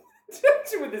Huts.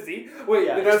 With the Z. Wait,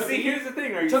 Yeah. Now, see, here's the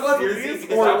thing. Are you Chuckle Huts with serious?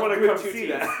 Z Or I because want to with come two see T's.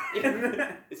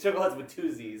 that. It's Chuckle Huts with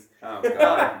 2 Z's. Oh,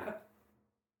 God.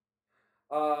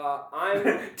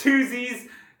 I'm 2 Z's,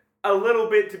 a little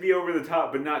bit to be over the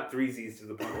top, but not 3 Z's to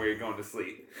the point where you're going to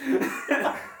sleep.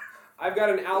 I've got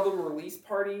an album release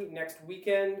party next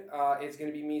weekend. It's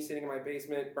going to be me sitting in my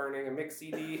basement burning a mix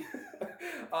CD.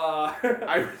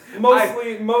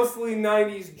 Mostly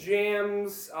 90s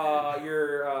jams.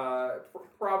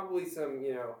 Probably some,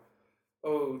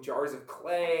 jars of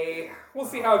clay. We'll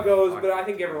see how it goes, but I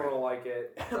think everyone will like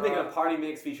it. I'm making a party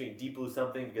mix featuring Deep Blue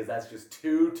Something because that's just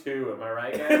 2-2. Am I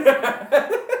right, guys?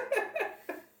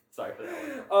 Sorry for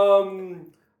that one.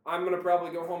 I'm gonna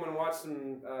probably go home and watch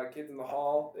some Kids in the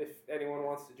Hall if anyone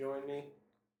wants to join me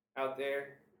out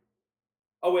there.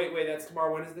 Oh wait, that's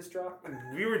tomorrow. When does this drop?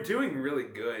 We were doing really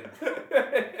good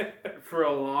for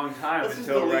a long time Let's just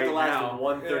until delete right the last now.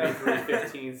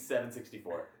 133-15,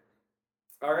 764.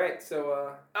 All right,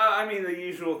 so I mean, the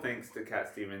usual thanks to Cat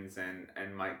Stevens and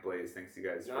Mike Blaze. Thanks you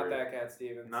guys not for that Cat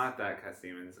Stevens. not that Cat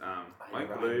Stevens. Mike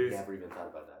I Blaze. never even thought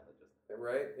about that.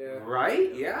 Right? Yeah.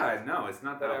 Right? Yeah. No, it's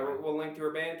not But that one. we'll link to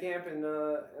her Bandcamp in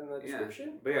the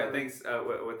description. But yeah, thanks.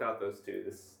 Without those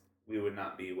two, we would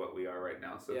not be what we are right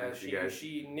now. So Yeah, thanks you guys.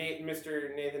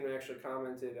 Mr. Nathan actually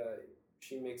commented.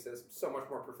 She makes us so much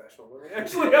more professional than we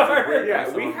actually are.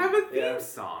 Yeah, we have a theme Yeah.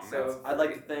 song. So- That's I'd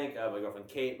like to thank my girlfriend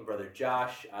Kate, my brother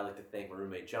Josh. I'd like to thank my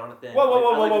roommate Jonathan. Whoa, whoa,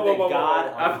 whoa, I'd like whoa, to whoa, thank whoa, whoa, God.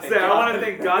 whoa. I'm saying, I want to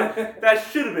thank God. That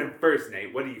should have been first,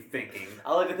 Nate. What are you thinking?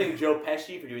 I'd like to thank Joe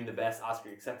Pesci for doing the best Oscar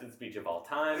acceptance speech of all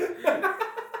time.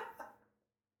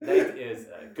 Nate is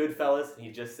Goodfellas, and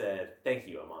he just said, "Thank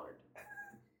you, I'm honored."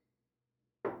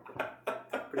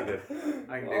 Pretty good.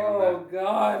 I can dig Oh on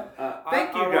God! that.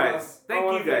 Thank I you wanna- guys. I Thank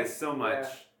wanna you guys thank- so much yeah.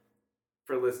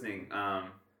 for listening.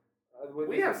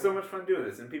 We have so much fun doing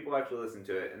this, and people actually listen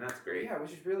to it, and that's great. Yeah,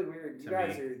 which is really weird. You To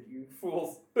guys me. are you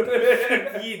fools.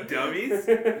 You dummies.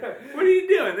 What are you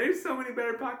doing? There's so many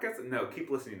better podcasts. No, keep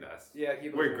listening to us. Yeah,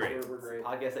 keep We're listening. great. We're great.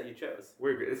 Podcast that you chose.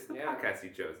 We're great. It's the Yeah. podcast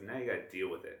you chose, and now you got to deal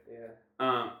with it.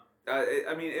 Yeah.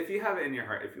 I mean, if you have it in your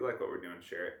heart, if you like what we're doing,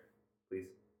 share it, please.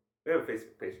 We have a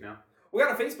Facebook page now. We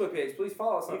got a Facebook page. Please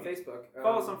follow us on You- Facebook.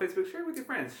 Follow us on Facebook. Share it with your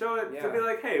friends. Show it to Yeah. be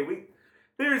like, hey,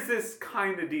 there's this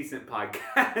kind of decent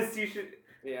podcast. You should.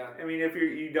 Yeah. I mean, if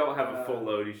you don't have a full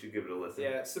load, you should give it a listen.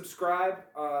 Yeah, subscribe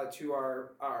to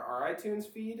our iTunes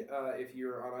feed if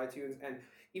you're on iTunes, and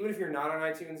even if you're not on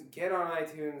iTunes, get on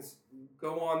iTunes,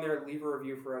 go on there, leave a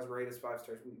review for us, rate us 5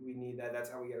 stars. We need that. That's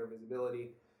how we get our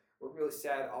visibility. We're really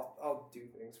sad. I'll do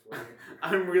things for you.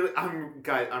 I'm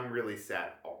really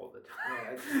sad all the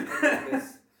time. Yeah, I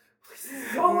miss.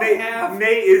 This is all I have.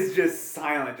 Nate is just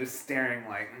silent, just staring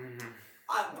like.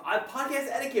 I podcast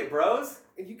etiquette, bros.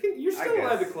 You're I still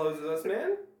allowed to guess. close with us,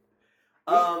 man.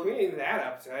 We ain't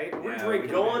that uptight. We're Yeah,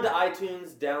 drinking. Go man. on to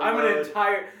iTunes, download. I'm an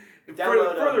entire.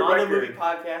 Download for a the Mono record, Movie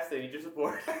podcast. They need your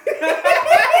support.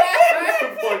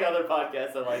 Supporting other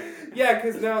podcasts. I'm like, Yeah,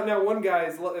 because now one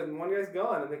guy's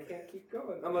gone and they can't keep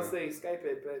going unless they Skype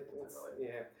it. But it's,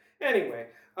 yeah. Anyway,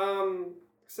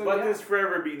 So Let yeah. this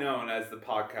forever be known as the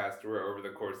podcast where over the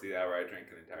course of the hour I drank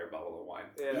an entire bottle of wine.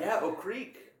 Yeah. Oak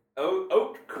Creek.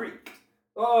 Oak Creek.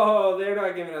 Oh, they're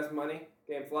not giving us money.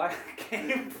 Gamefly.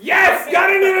 Yes!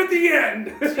 Got it in at the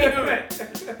end! Damn it.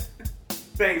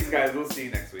 Thanks, guys. We'll see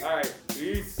you next week. All right.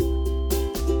 Peace.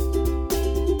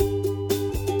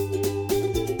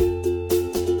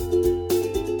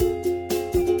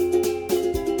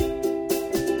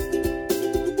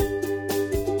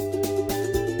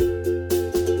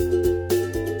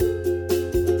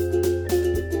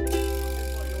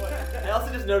 I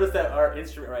also just noticed that our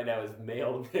instrument right now is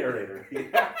male narrator.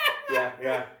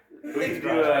 Yeah. We Thanks,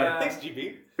 can do, Thanks,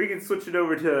 GB. we can switch it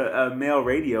over to male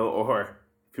radio, or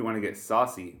if you want to get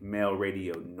saucy, male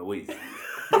radio noise. Hey,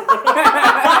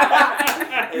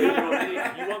 you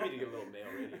want me to get a little male?